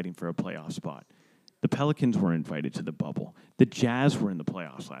will be fighting for a playoff spot. The Pelicans were invited to the bubble. The Jazz were in the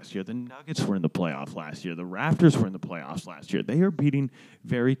playoffs last year. The Nuggets were in the playoffs last year. The Raptors were in the playoffs last year. They are beating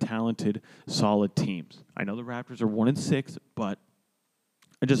very talented, solid teams. I know the Raptors are 1-6, but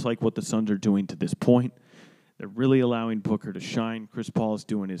I just like what the Suns are doing to this point. They're really allowing Booker to shine. Chris Paul is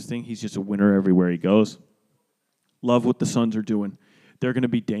doing his thing. He's just a winner everywhere he goes. Love what the Suns are doing. They're going to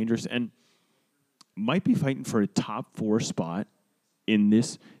be dangerous and might be fighting for a top 4 spot in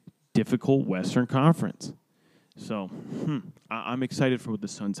this difficult Western Conference. So, I'm excited for what the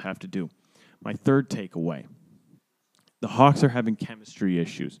Suns have to do. My third takeaway, the Hawks are having chemistry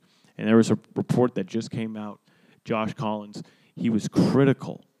issues. And there was a report that just came out, Josh Collins, he was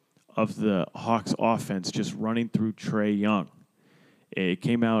critical of the Hawks offense just running through Trae Young. It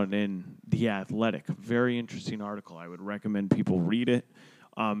came out in The Athletic. Very interesting article. I would recommend people read it.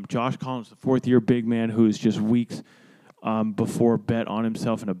 Josh Collins, the fourth-year big man who is just weeks before bet on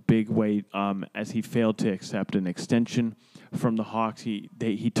himself in a big way as he failed to accept an extension from the Hawks.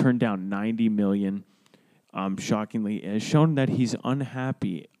 He turned down $90 million, shockingly. It has shown that he's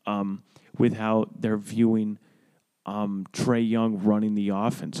unhappy with how they're viewing Trae Young running the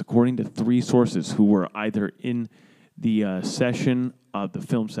offense. According to 3 sources who were either in the session, the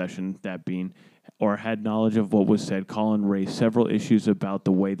film session, that being, or had knowledge of what was said, Colin raised several issues about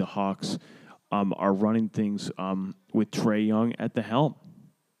the way the Hawks are running things with Trae Young at the helm.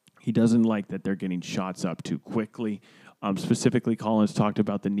 He doesn't like that they're getting shots up too quickly. Specifically, Collins talked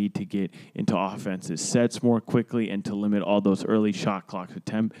about the need to get into offensive sets more quickly and to limit all those early shot clock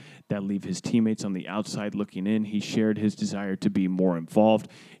attempts that leave his teammates on the outside looking in. He shared his desire to be more involved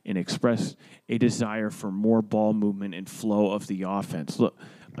and expressed a desire for more ball movement and flow of the offense. Look,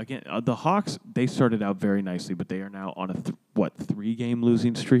 again, the Hawks, they started out very nicely, but they are now on a 3-game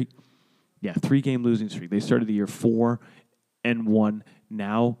losing streak? Yeah, 3-game losing streak. They started the year 4-1.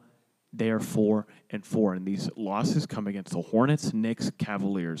 Now they are 4-4, and these losses come against the Hornets, Knicks,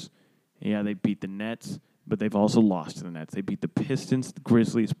 Cavaliers. Yeah, they beat the Nets, but they've also lost to the Nets. They beat the Pistons, the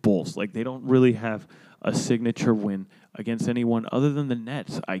Grizzlies, Bulls. Like, they don't really have a signature win against anyone other than the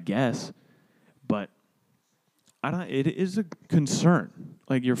Nets, I guess. But it is a concern.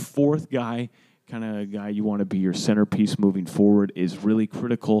 Like, your fourth guy, kind of guy you want to be your centerpiece moving forward, is really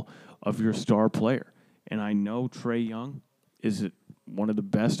critical of your star player. And I know Trae Young is one of the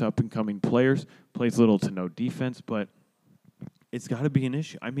best up-and-coming players, plays little to no defense, but it's got to be an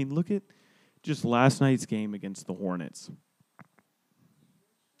issue. I mean, look at just last night's game against the Hornets.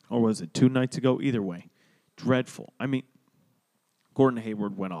 Or was it 2 nights ago? Either way, dreadful. I mean, Gordon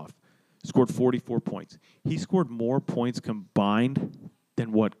Hayward went off, scored 44 points. He scored more points combined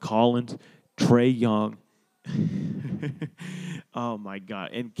than what Collins, Trae Young, oh my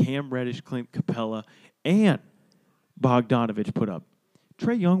God, and Cam Reddish, Clint Capella, and Bogdanovich put up.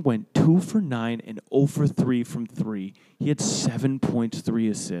 Trae Young went 2 for 9 and 0 for 3 from 3. He had 7 points, 3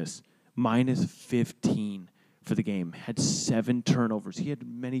 assists, minus 15 for the game. Had 7 turnovers. He had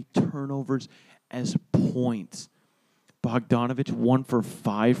many turnovers as points. Bogdanovich 1 for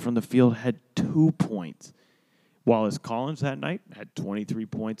 5 from the field, had 2 points. Wallace Collins that night had 23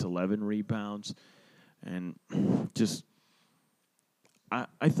 points, 11 rebounds, and just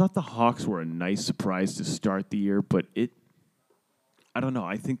I thought the Hawks were a nice surprise to start the year, but I don't know.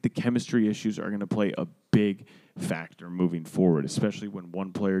 I think the chemistry issues are going to play a big factor moving forward, especially when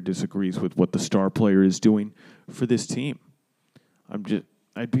one player disagrees with what the star player is doing for this team.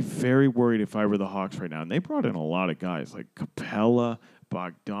 I'd be very worried if I were the Hawks right now. And they brought in a lot of guys like Capella,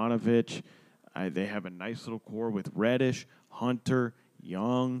 Bogdanovich. They have a nice little core with Reddish, Hunter,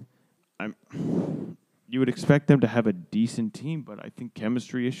 Young. You would expect them to have a decent team, but I think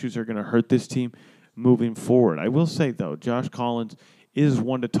chemistry issues are going to hurt this team moving forward. I will say, though, Josh Collins is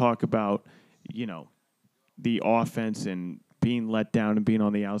one to talk about, the offense and being let down and being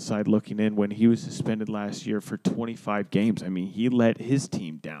on the outside looking in when he was suspended last year for 25 games. I mean, he let his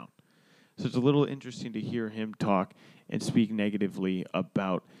team down. So it's a little interesting to hear him talk and speak negatively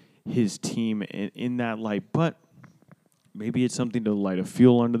about his team in that light. But maybe it's something to light a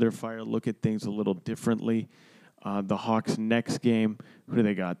fuel under their fire, look at things a little differently. The Hawks' next game, who do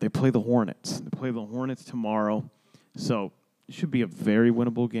they got? They play the Hornets. They play the Hornets tomorrow. So it should be a very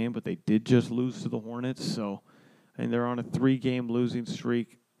winnable game, but they did just lose to the Hornets. So and they're on a 3-game losing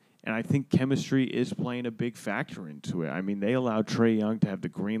streak. And I think chemistry is playing a big factor into it. I mean, they allowed Trae Young to have the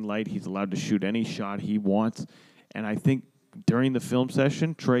green light. He's allowed to shoot any shot he wants. And I think during the film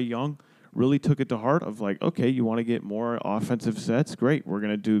session, Trae Young really took it to heart of like, okay, you want to get more offensive sets? Great, we're going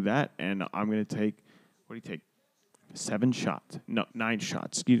to do that. And I'm going to take, what do you take? 7 shots. No, 9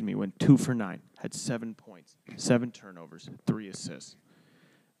 shots. Excuse me. Went 2 for 9. Had 7 points, 7 turnovers, 3 assists.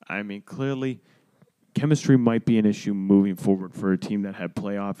 I mean, clearly, chemistry might be an issue moving forward for a team that had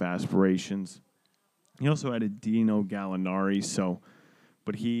playoff aspirations. He also had a Dino Gallinari,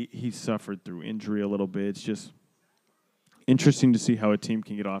 but he suffered through injury a little bit. It's just interesting to see how a team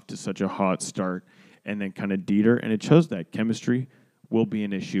can get off to such a hot start and then kind of deter, and it shows that chemistry will be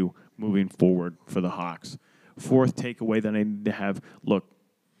an issue moving forward for the Hawks. Fourth takeaway that I need to have, look,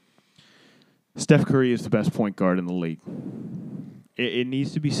 Steph Curry is the best point guard in the league. It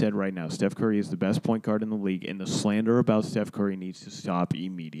needs to be said right now. Steph Curry is the best point guard in the league, and the slander about Steph Curry needs to stop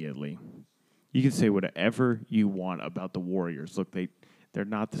immediately. You can say whatever you want about the Warriors. Look, they're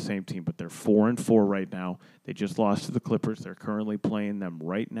not the same team, but they're 4-4 right now. They just lost to the Clippers. They're currently playing them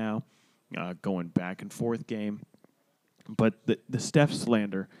right now, going back and forth game. But the Steph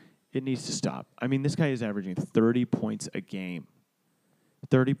slander, it needs to stop. I mean, this guy is averaging 30 points a game.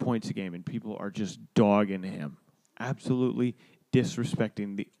 30 points a game, and people are just dogging him. Absolutely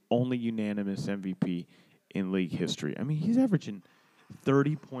disrespecting the only unanimous MVP in league history. I mean, he's averaging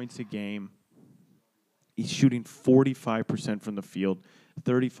 30 points a game. He's shooting 45% from the field,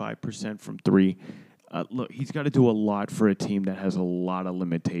 35% from 3. Look, he's got to do a lot for a team that has a lot of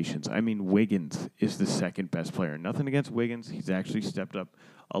limitations. I mean, Wiggins is the second best player. Nothing against Wiggins. He's actually stepped up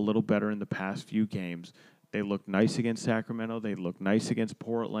a little better in the past few games. They looked nice against Sacramento. They looked nice against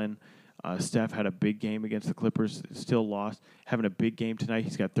Portland. Steph had a big game against the Clippers, still lost. Having a big game tonight.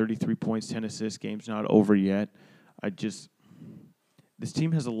 He's got 33 points, 10 assists. Game's not over yet. This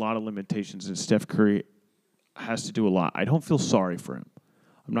team has a lot of limitations, and Steph Curry has to do a lot. I don't feel sorry for him.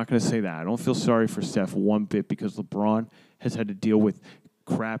 I'm not going to say that. I don't feel sorry for Steph one bit because LeBron has had to deal with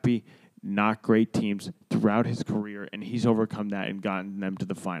crappy, not great teams throughout his career, and he's overcome that and gotten them to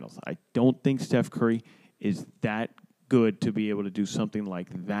the finals. I don't think Steph Curry is that good to be able to do something like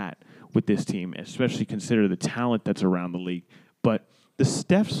that with this team, especially consider the talent that's around the league. But the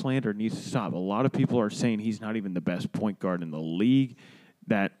Steph slander needs to stop. A lot of people are saying he's not even the best point guard in the league,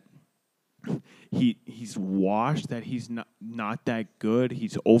 that he's washed, that he's not that good,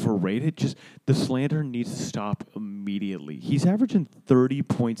 he's overrated. Just the slander needs to stop immediately. He's averaging 30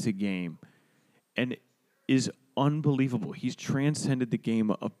 points a game and is unbelievable. He's transcended the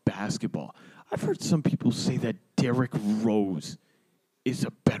game of basketball. I've heard some people say that Derrick Rose is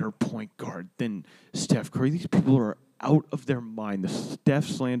a better point guard than Steph Curry. These people are out of their mind. The Steph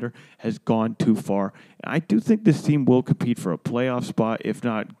slander has gone too far. I do think this team will compete for a playoff spot, if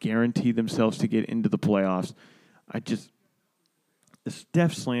not guarantee themselves to get into the playoffs. The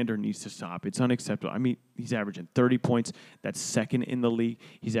Steph slander needs to stop. It's unacceptable. I mean, he's averaging 30 points. That's second in the league.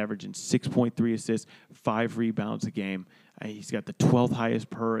 He's averaging 6.3 assists, 5 rebounds a game. He's got the 12th highest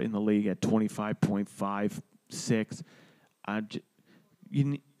per in the league at 25.56.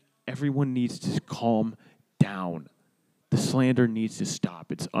 Everyone needs to calm down. The slander needs to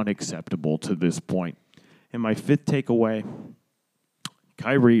stop. It's unacceptable to this point. And my fifth takeaway,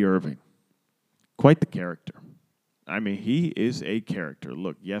 Kyrie Irving. Quite the character. I mean, he is a character.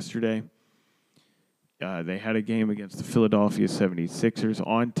 Look, yesterday, they had a game against the Philadelphia 76ers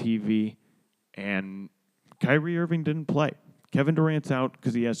on TV, and Kyrie Irving didn't play. Kevin Durant's out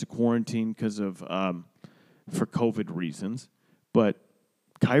because he has to quarantine because of for COVID reasons, but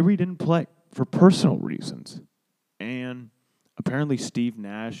Kyrie didn't play for personal reasons. And apparently Steve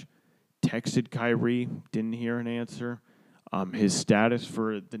Nash texted Kyrie, didn't hear an answer. His status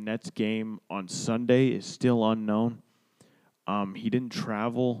for the Nets game on Sunday is still unknown. He didn't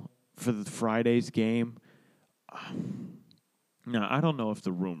travel for the Friday's game. Now, I don't know if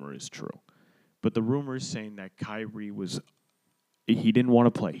the rumor is true, but the rumor is saying that Kyrie he didn't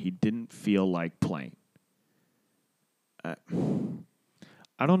want to play. He didn't feel like playing. I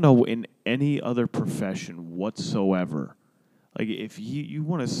don't know in any other profession whatsoever. Like, if you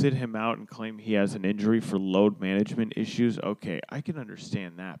want to sit him out and claim he has an injury for load management issues, okay, I can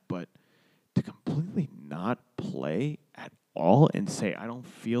understand that. But to completely not play at all and say, I don't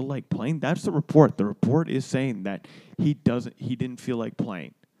feel like playing, that's the report. The report is saying that he didn't feel like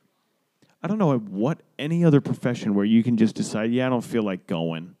playing. I don't know what any other profession where you can just decide, yeah, I don't feel like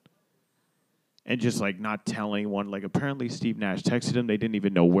going. and just like not telling anyone. Like apparently Steve Nash texted him. They didn't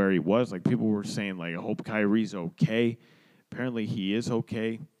even know where he was. Like people were saying like, I hope Kyrie's okay. Apparently he is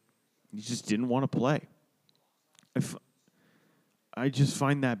okay. He just didn't want to play. I just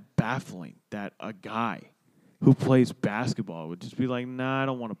find that baffling that a guy who plays basketball would just be like, nah, I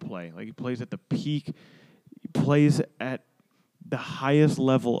don't want to play. Like he plays at the peak. He plays at the highest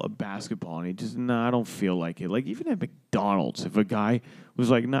level of basketball, and he just, nah, I don't feel like it. Like, even at McDonald's, if a guy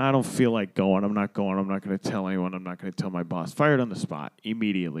was like, nah, I don't feel like going, I'm not going, I'm not going to tell anyone, I'm not going to tell my boss, fired on the spot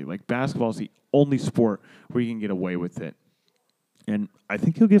immediately. Like, basketball is the only sport where you can get away with it. And I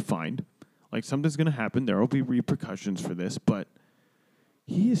think he'll get fined. Like, something's going to happen. There will be repercussions for this, but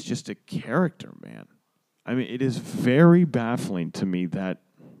he is just a character, man. I mean, it is very baffling to me that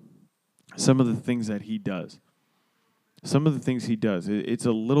some of the things that he does. It's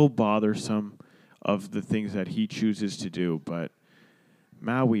a little bothersome of the things that he chooses to do, but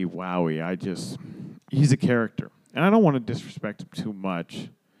Maui Wowie, he's a character. And I don't want to disrespect him too much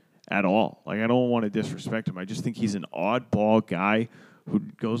at all. Like, I don't want to disrespect him. I just think he's an oddball guy who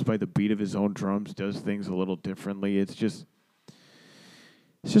goes by the beat of his own drums, does things a little differently. It's just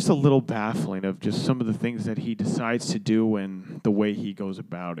a little baffling of just some of the things that he decides to do and the way he goes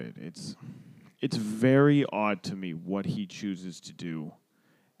about it. It's very odd to me what he chooses to do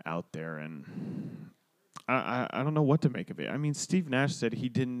out there, and I don't know what to make of it. I mean, Steve Nash said he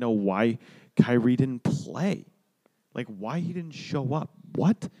didn't know why Kyrie didn't play. Like, why he didn't show up.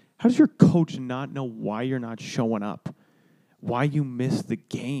 What? How does your coach not know why you're not showing up? Why you missed the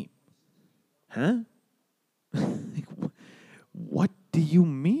game? Huh? Like, what do you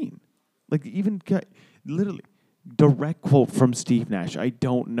mean? Like, even literally, direct quote from Steve Nash, I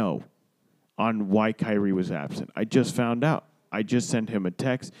don't know on why Kyrie was absent. I just found out. I just sent him a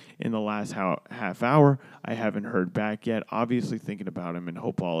text in the last half hour. I haven't heard back yet. Obviously thinking about him and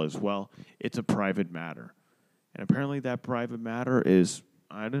hope all is well. It's a private matter. And apparently that private matter is,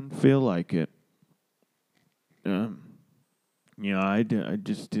 I didn't feel like it. I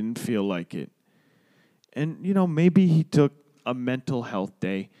just didn't feel like it. And, maybe he took a mental health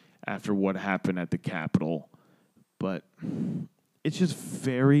day after what happened at the Capitol. But it's just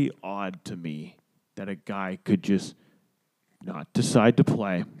very odd to me that a guy could just not decide to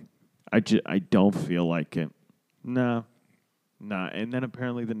play. I don't feel like it. Nah. And then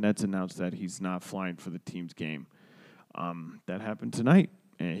apparently the Nets announced that he's not flying for the team's game. That happened tonight.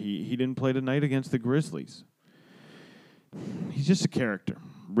 And he didn't play tonight against the Grizzlies. He's just a character.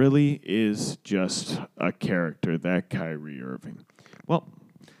 Really is just a character, that Kyrie Irving. Well,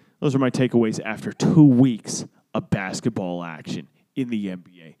 those are my takeaways after 2 weeks of basketball action in the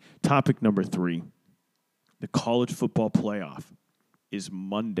NBA. Topic number 3, the college football playoff is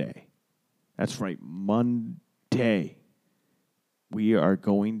Monday. That's right, Monday. We are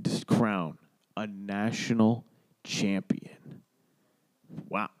going to crown a national champion.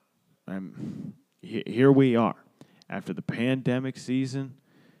 Wow. Here we are. After the pandemic season,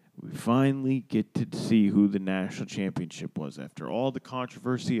 we finally get to see who the national championship was. After all the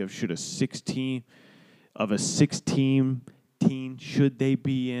controversy of should a 6-team team, should they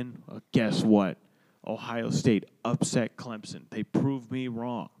be in? Well, guess what? Ohio State upset Clemson. They proved me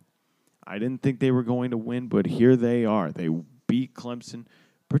wrong. I didn't think they were going to win, but here they are. They beat Clemson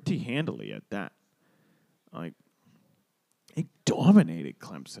pretty handily at that. Like, they dominated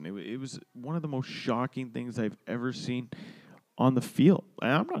Clemson. It was one of the most shocking things I've ever seen on the field.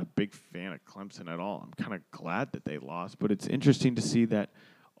 And I'm not a big fan of Clemson at all. I'm kind of glad that they lost, but it's interesting to see that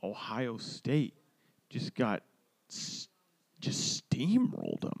Ohio State just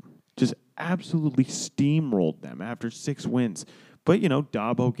steamrolled them. Just absolutely steamrolled them after 6 wins. But,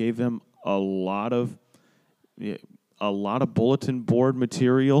 Dabo gave them a lot of bulletin board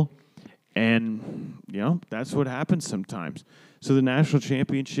material. And, that's what happens sometimes. So the national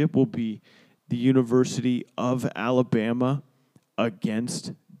championship will be the University of Alabama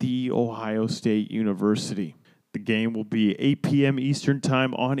against the Ohio State University. The game will be 8 p.m. Eastern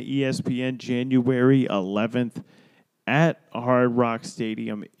Time on ESPN, January 11th at Hard Rock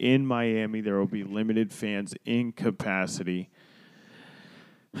Stadium in Miami. There will be limited fans in capacity.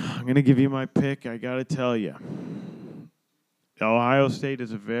 I'm going to give you my pick. I got to tell you. Ohio State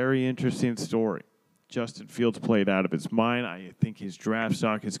is a very interesting story. Justin Fields played out of his mind. I think his draft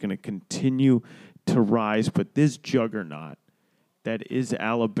stock is going to continue to rise, but this juggernaut that is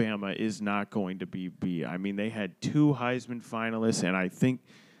Alabama is not going to be beat. I mean, they had 2 Heisman finalists, and I think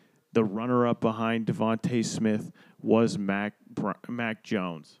the runner-up behind Devontae Smith was Mac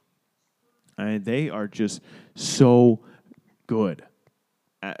Jones. And they are just so good.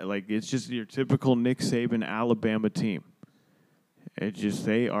 It's just your typical Nick Saban Alabama team.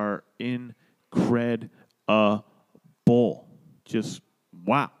 They are Incredible. Just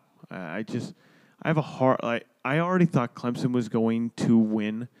wow. I have a hard. I already thought Clemson was going to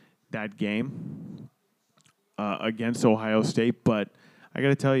win that game against Ohio State, but I got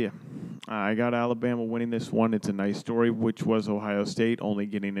to tell you, I got Alabama winning this one. It's a nice story, which was Ohio State only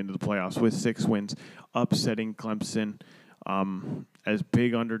getting into the playoffs with 6 wins, upsetting Clemson as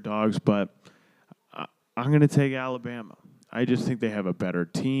big underdogs. But I'm going to take Alabama. I just think they have a better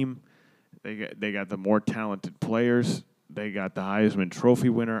team. They got the more talented players. They got the Heisman Trophy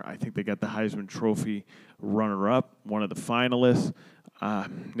winner. I think they got the Heisman Trophy runner-up, one of the finalists.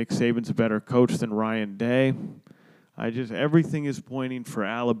 Nick Saban's a better coach than Ryan Day. Everything is pointing for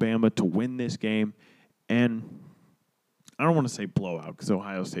Alabama to win this game. And I don't want to say blowout because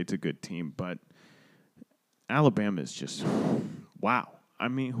Ohio State's a good team, but Alabama is just, wow. I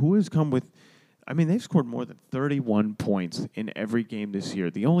mean, who has come with, they've scored more than 31 points in every game this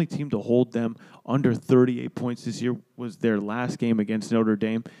year. The only team to hold them under 38 points this year was their last game against Notre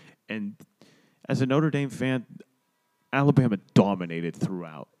Dame. And as a Notre Dame fan, Alabama dominated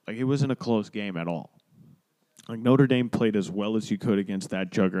throughout. It wasn't a close game at all. Notre Dame played as well as you could against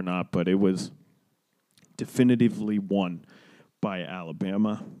that juggernaut, but it was definitively won by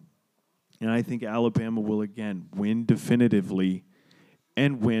Alabama. And I think Alabama will again win definitively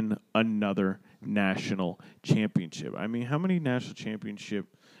and win another national championship. How many national championship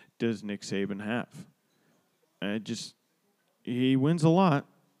does Nick Saban have? He wins a lot.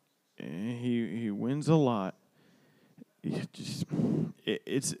 He wins a lot.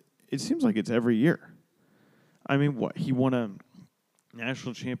 It seems like it's every year. He won a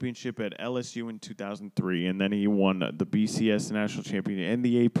national championship at LSU in 2003, and then he won the BCS national championship and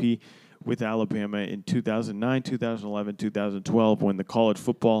the AP with Alabama in 2009, 2011, 2012, won the college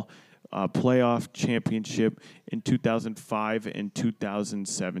football playoff championship in 2005 and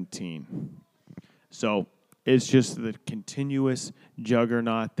 2017. So it's just the continuous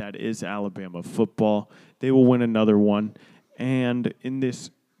juggernaut that is Alabama football. They will win another one. And in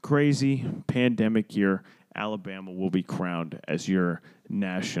this crazy pandemic year, Alabama will be crowned as your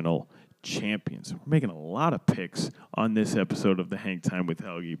national champions. We're making a lot of picks on this episode of the Hang Time with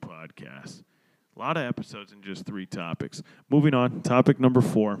Helgi podcast. A lot of episodes in just 3 topics. Moving on, topic number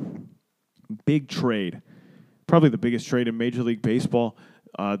 4, big trade. Probably the biggest trade in Major League Baseball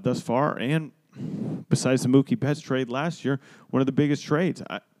thus far, and besides the Mookie Betts trade last year, one of the biggest trades.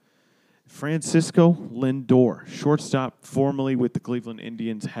 Francisco Lindor, shortstop formerly with the Cleveland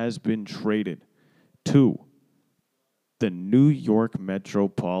Indians, has been traded to the New York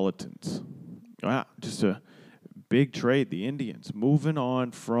Metropolitans. Wow, just a big trade. The Indians moving on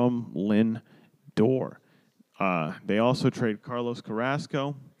from Lindor. They also trade Carlos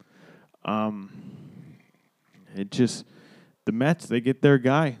Carrasco. The Mets, they get their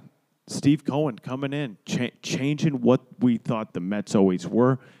guy, Steve Cohen, coming in, changing what we thought the Mets always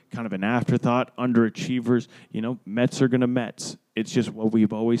were, kind of an afterthought, underachievers. Mets are going to Mets. It's just what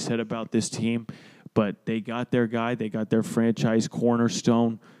we've always said about this team. But they got their guy. They got their franchise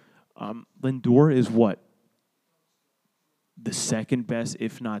cornerstone. Lindor is what? The second best,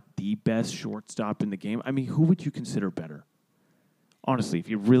 if not the best, shortstop in the game. Who would you consider better? Honestly, if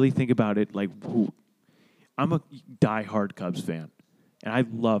you really think about it, who? I'm a diehard Cubs fan, and I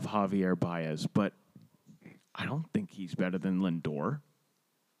love Javier Baez, but I don't think he's better than Lindor.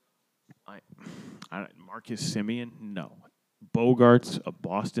 Marcus Semien, no. Bogarts of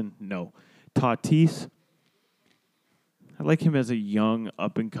Boston, no. Tatis, I like him as a young,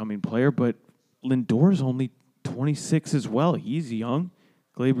 up-and-coming player, but Lindor's only 26 as well. He's young.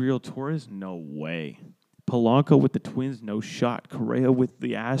 Gleyber Torres, no way. Polanco with the Twins, no shot. Correa with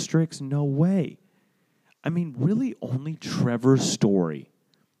the Asterix, no way. Really only Trevor Story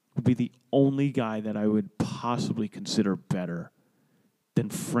would be the only guy that I would possibly consider better than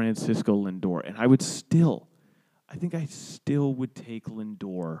Francisco Lindor. And I think I still would take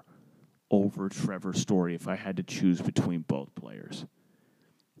Lindor over Trevor Story if I had to choose between both players.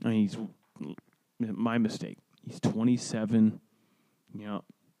 He's my mistake. He's 27.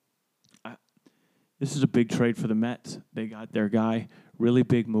 This is a big trade for the Mets. They got their guy. Really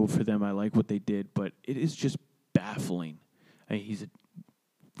big move for them. I like what they did, but it is just baffling. He's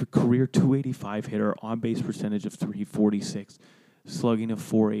a career 285 hitter, on-base percentage of 346, slugging of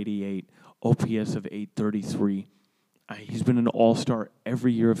 488, OPS of 833. He's been an all-star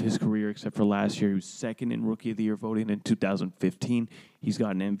every year of his career except for last year. He was second in Rookie of the Year voting in 2015. He's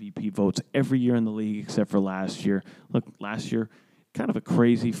gotten MVP votes every year in the league except for last year. Look, last year, kind of a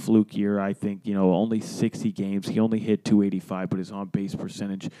crazy fluke year, I think. Only 60 games. He only hit 285, but his on-base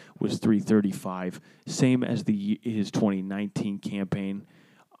percentage was 335. Same as his 2019 campaign.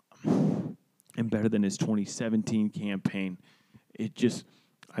 and better than his 2017 campaign. It just,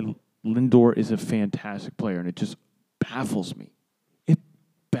 Lindor is a fantastic player, and it just baffles me. It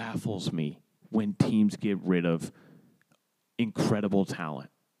baffles me when teams get rid of incredible talent.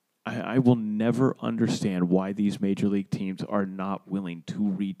 I will never understand why these major league teams are not willing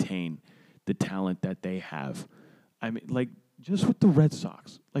to retain the talent that they have. I mean, like, just with the Red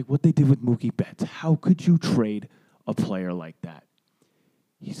Sox, like what they did with Mookie Betts, how could you trade a player like that?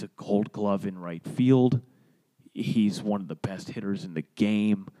 He's a gold glove in right field. He's one of the best hitters in the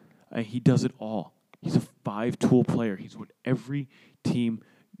game. He does it all. He's a five-tool player. He's what every team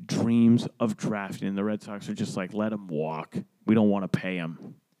dreams of drafting. And the Red Sox are just like, let him walk. We don't want to pay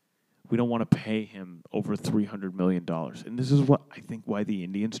him. We don't want to pay him over $300 million. And this is what I think why the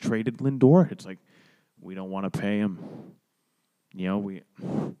Indians traded Lindor. It's like, we don't want to pay him. You know, we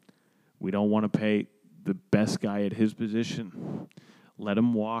don't want to pay the best guy at his position. Let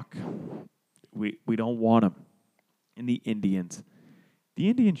him walk. We don't want him. And the Indians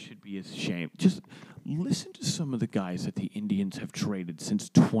should be ashamed. Just listen to some of the guys that the Indians have traded since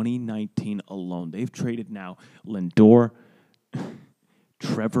 2019 alone. They've traded now Lindor,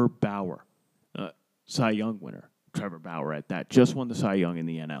 Trevor Bauer, Cy Young winner. Trevor Bauer at that. Just won the Cy Young in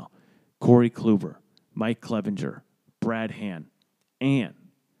the NL. Corey Kluber, Mike Clevenger, Brad Hand, and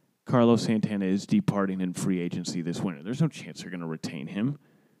Carlos Santana is departing in free agency this winter. There's no chance they're going to retain him.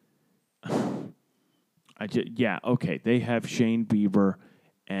 They have Shane Bieber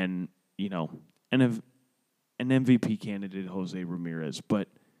and, an MVP candidate, Jose Ramirez, but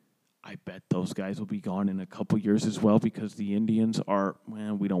I bet those guys will be gone in a couple years as well because the Indians are,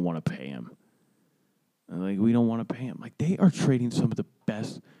 we don't want to pay him. We don't want to pay him. They are trading some of the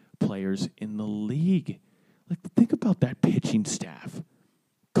best players in the league. Think about that pitching staff.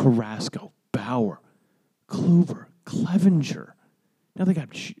 Carrasco, Bauer, Kluber, Clevenger. Now they got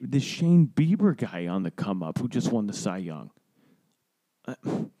this Shane Bieber guy on the come up who just won the Cy Young.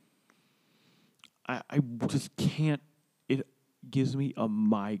 I just can't. It gives me a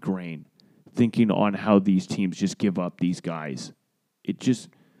migraine thinking on how these teams just give up these guys.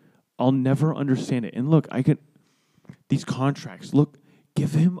 I'll never understand it. And look, these contracts. Look,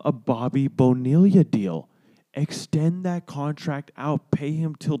 give him a Bobby Bonilla deal. Extend that contract out. Pay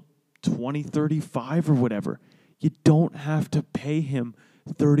him till 2035 or whatever. You don't have to pay him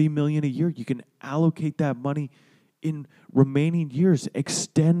 $30 million a year. You can allocate that money in remaining years.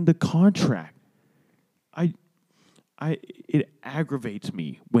 Extend the contract. It aggravates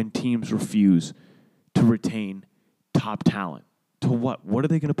me when teams refuse to retain top talent. To what? What are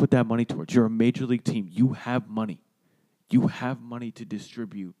they going to put that money towards? You're a major league team. You have money. You have money to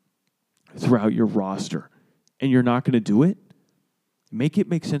distribute throughout your roster. And you're not going to do it? Make it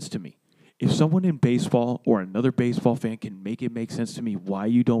make sense to me. If someone in baseball or another baseball fan can make it make sense to me why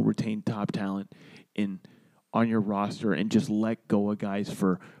you don't retain top talent on your roster and just let go of guys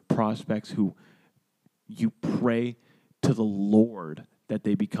for prospects who you pray to the Lord that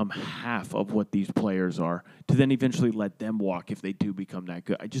they become half of what these players are, to then eventually let them walk if they do become that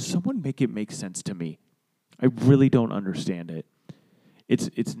good. Someone make it make sense to me. I really don't understand it.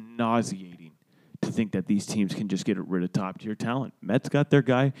 It's nauseating to think that these teams can just get rid of top-tier talent. Mets got their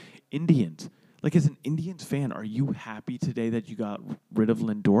guy. Indians. As an Indians fan, are you happy today that you got rid of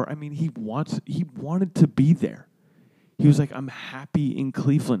Lindor? I mean, he wanted to be there. He was like, I'm happy in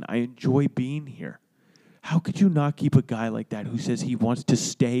Cleveland. I enjoy being here. How could you not keep a guy like that who says he wants to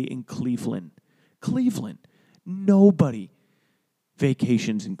stay in Cleveland? Cleveland. Nobody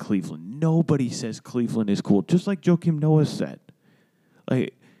vacations in Cleveland. Nobody says Cleveland is cool. Just like Joakim Noah said.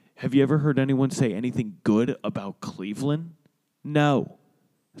 Have you ever heard anyone say anything good about Cleveland? No.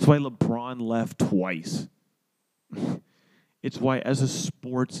 That's why LeBron left twice. It's why, as a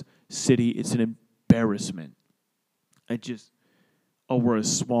sports city, it's an embarrassment. We're a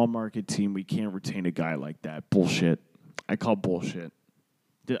small market team. We can't retain a guy like that. Bullshit. I call bullshit.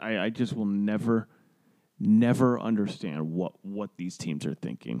 I just will never understand what these teams are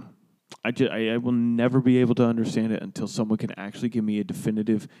thinking. I will never be able to understand it until someone can actually give me a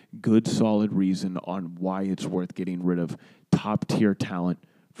definitive, good, solid reason on why it's worth getting rid of top-tier talent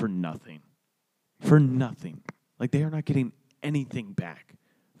for nothing. For nothing. They are not getting anything back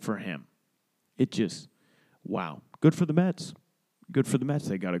for him. Wow. Good for the Mets. Good for the Mets.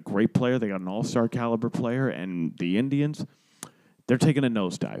 They got a great player. They got an all-star caliber player. And the Indians, they're taking a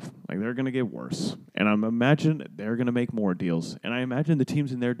nosedive. They're going to get worse. And I imagine they're going to make more deals. And I imagine the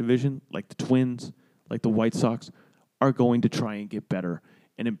teams in their division, like the Twins, like the White Sox, are going to try and get better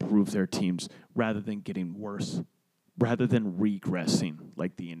and improve their teams rather than getting worse, rather than regressing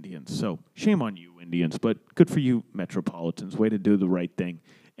like the Indians. So shame on you, Indians, but good for you, Metropolitans. Way to do the right thing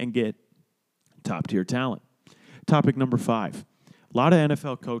and get Top-tier talent. Topic number 5. A lot of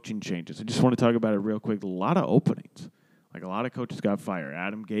NFL coaching changes. I just want to talk about it real quick. A lot of openings. Like a lot of coaches got fired.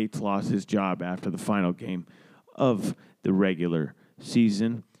 Adam Gates lost his job after the final game of the regular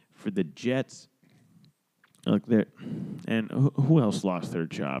season for the Jets. Look there, and who else lost their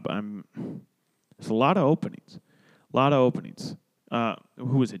job? There's a lot of openings. A lot of openings.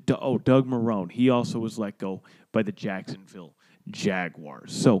 Who was it? Doug Marrone. He also was let go by the Jacksonville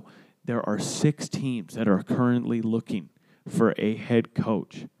Jaguars. So there are 6 teams that are currently looking for a head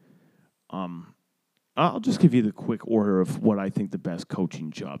coach. I'll just give you the quick order of what I think the best coaching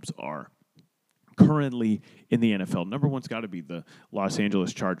jobs are currently in the NFL. Number one's got to be the Los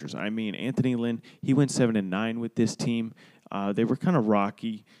Angeles Chargers. I mean, Anthony Lynn, he went 7-9 with this team. They were kind of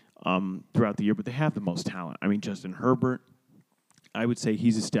rocky throughout the year, but they have the most talent. I mean, Justin Herbert, I would say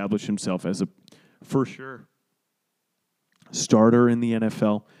he's established himself as a, for sure, starter in the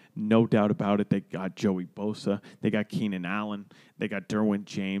NFL. No doubt about it. They got Joey Bosa. They got Keenan Allen. They got Derwin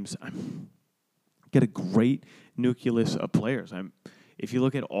James. Get a great nucleus of players. If you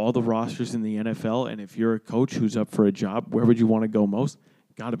look at all the rosters in the NFL, and if you're a coach who's up for a job, where would you want to go most?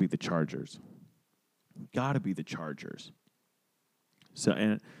 Got to be the Chargers. Got to be the Chargers. So,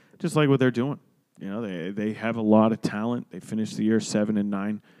 and just like what they're doing, you know, they have a lot of talent. They finished the year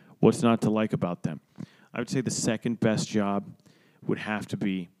 7-9. What's not to like about them? I would say the second best job would have to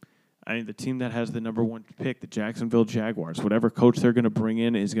be, the team that has the number 1 pick, the Jacksonville Jaguars. Whatever coach they're going to bring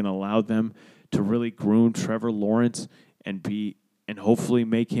in is going to allow them to really groom Trevor Lawrence and hopefully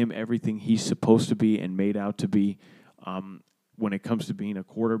make him everything he's supposed to be and made out to be when it comes to being a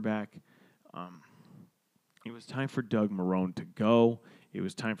quarterback. It was time for Doug Marrone to go. It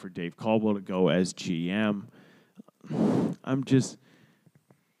was time for Dave Caldwell to go as GM. The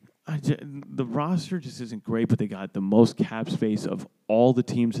roster just isn't great, but they got the most cap space of all the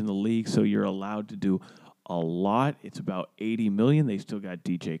teams in the league, so you're allowed to do a lot. It's about $80 million. They still got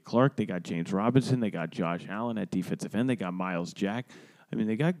DJ Clark. They got James Robinson. They got Josh Allen at defensive end. They got Myles Jack. I mean,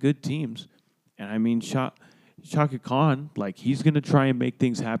 they got good teams. And I mean, Shaka Khan, like, he's going to try and make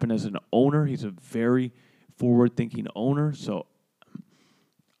things happen as an owner. He's a very forward-thinking owner. So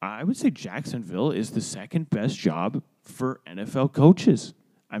I would say Jacksonville is the second best job for NFL coaches.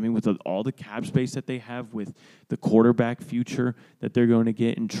 I mean, with all the cap space that they have, with the quarterback future that they're going to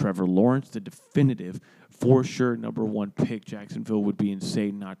get in Trevor Lawrence, the definitive, for sure, number 1 pick. Jacksonville would be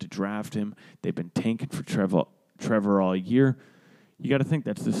insane not to draft him. They've been tanking for Trevor all year. You got to think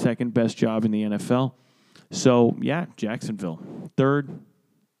that's the second best job in the NFL. So, yeah, Jacksonville. Third,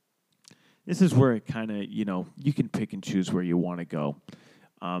 this is where it kind of, you can pick and choose where you want to go.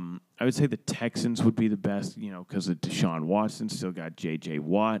 I would say the Texans would be the best, because of Deshaun Watson, still got J.J.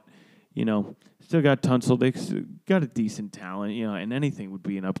 Watt, still got Tunsil. They got a decent talent, and anything would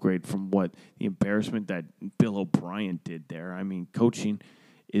be an upgrade from what the embarrassment that Bill O'Brien did there. I mean, coaching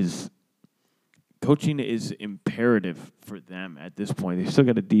is imperative for them at this point. They still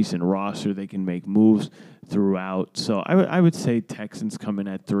got a decent roster. They can make moves throughout. So I would say Texans come in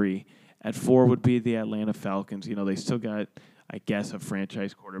at 3. At 4 would be the Atlanta Falcons. They still got, I guess, a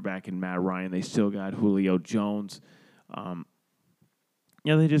franchise quarterback in Matt Ryan. They still got Julio Jones.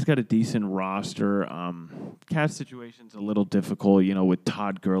 They just got a decent roster. Cap situation's a little difficult, with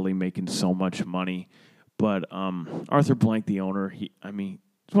Todd Gurley making so much money. But Arthur Blank, the owner, he's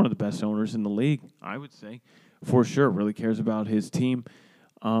one of the best owners in the league, I would say, for sure. Really cares about his team.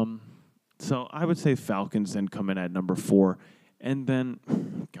 So I would say Falcons then come in at number 4. And then,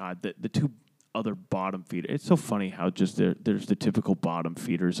 God, the 2 other bottom feeders. It's so funny how just there's the typical bottom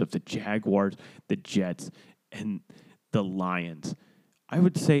feeders of the Jaguars, the Jets, and the Lions. I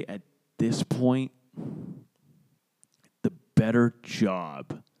would say at this point, the better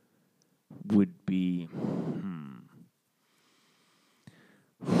job would be,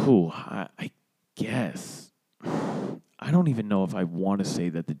 I guess. I don't even know if I want to say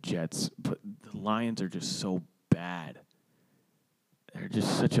that the Jets, but the Lions are just so bad. They're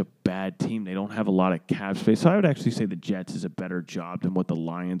just such a bad team. They don't have a lot of cap space. So I would actually say the Jets is a better job than what the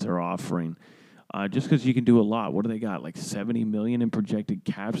Lions are offering. Just because you can do a lot. What do they got? Like $70 million in projected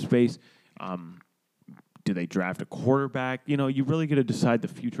cap space. Do they draft a quarterback? You really get to decide the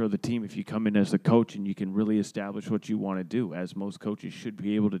future of the team if you come in as a coach and you can really establish what you want to do, as most coaches should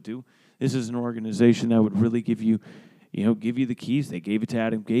be able to do. This is an organization that would really give you the keys. They gave it to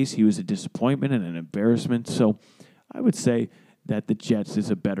Adam Gase. He was a disappointment and an embarrassment. So I would say that the Jets is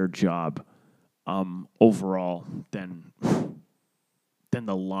a better job overall than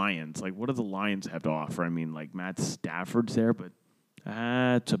the Lions. Like, what do the Lions have to offer? I mean, like, Matt Stafford's there, but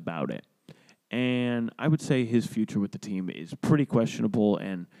that's about it. And I would say his future with the team is pretty questionable.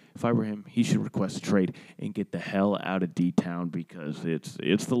 And if I were him, he should request a trade and get the hell out of D-Town, because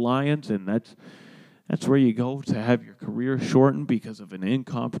it's the Lions, and that's where you go to have your career shortened because of an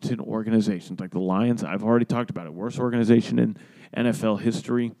incompetent organization. Like the Lions, I've already talked about it, worst organization in NFL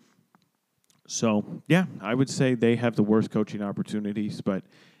history. So, yeah, I would say they have the worst coaching opportunities, but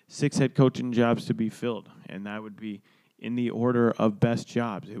 6 head coaching jobs to be filled, and that would be in the order of best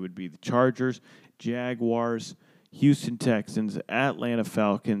jobs. It would be the Chargers, Jaguars, Houston Texans, Atlanta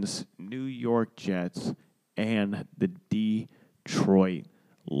Falcons, New York Jets, and the Detroit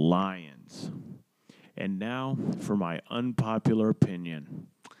Lions. And now for my unpopular opinion.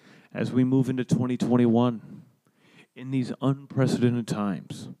 As we move into 2021, in these unprecedented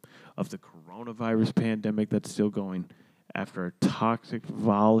times of the coronavirus pandemic that's still going, after a toxic,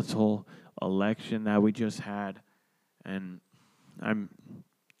 volatile election that we just had, and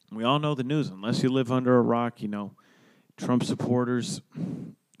we all know the news. Unless you live under a rock, Trump supporters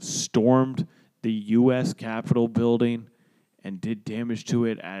stormed the U.S. Capitol building and did damage to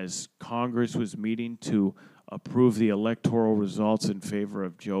it as Congress was meeting to approve the electoral results in favor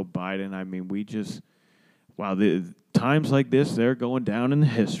of Joe Biden. I mean, the times like this, they're going down in the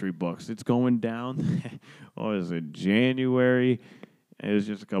history books. It's going down, what was it, January? It was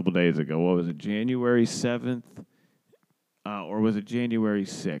just a couple days ago. What was it, January 7th? Or was it January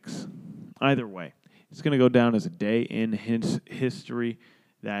 6th? Either way, it's going to go down as a day in history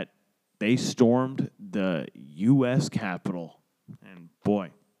that they stormed the U.S. Capitol. And boy,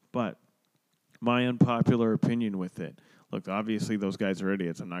 but my unpopular opinion with it. Look, obviously those guys are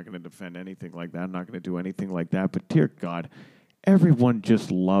idiots. I'm not going to defend anything like that. I'm not going to do anything like that. But dear God, everyone just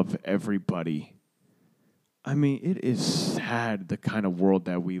love everybody. I mean, it is sad the kind of world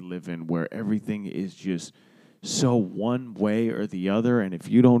that we live in where everything is just so one way or the other. And if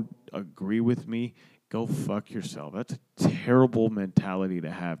you don't agree with me, go fuck yourself. That's a terrible mentality to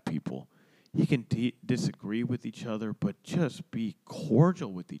have, people. You can disagree with each other, but just be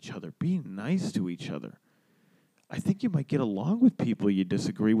cordial with each other. Be nice to each other. I think you might get along with people you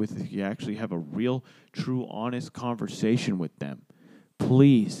disagree with if you actually have a real, true, honest conversation with them.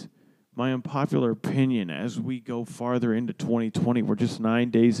 Please, my unpopular opinion, as we go farther into 2020, we're just 9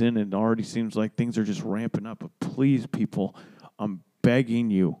 days in and it already seems like things are just ramping up. But please, people, I'm begging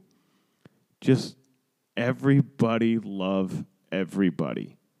you, just everybody love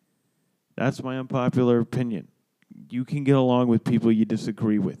everybody. That's my unpopular opinion. You can get along with people you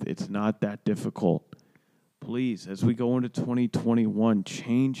disagree with. It's not that difficult. Please, as we go into 2021,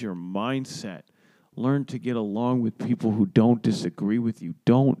 change your mindset. Learn to get along with people who don't disagree with you.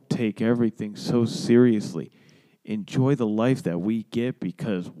 Don't take everything so seriously. Enjoy the life that we get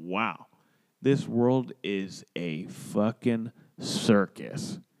because, wow, this world is a fucking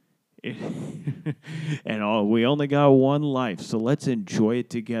circus. And we only got one life, so let's enjoy it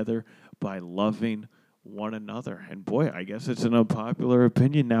together by loving one another. And boy, I guess it's an unpopular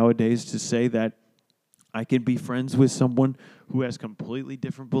opinion nowadays to say that I can be friends with someone who has completely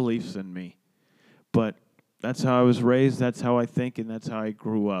different beliefs than me. But that's how I was raised, that's how I think, and that's how I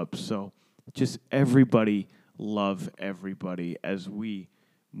grew up. So just everybody love everybody as we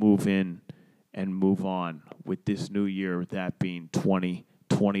move in and move on with this new year, that being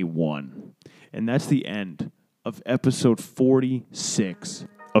 2021. And that's the end of episode 46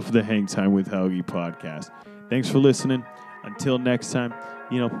 of the Hang Time with Helgi podcast. Thanks for listening. Until next time,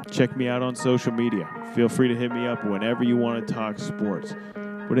 check me out on social media. Feel free to hit me up whenever you want to talk sports.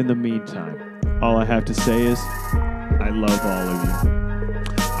 But in the meantime, all I have to say is, I love all of you.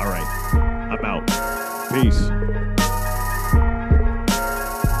 All right, I'm out. Peace.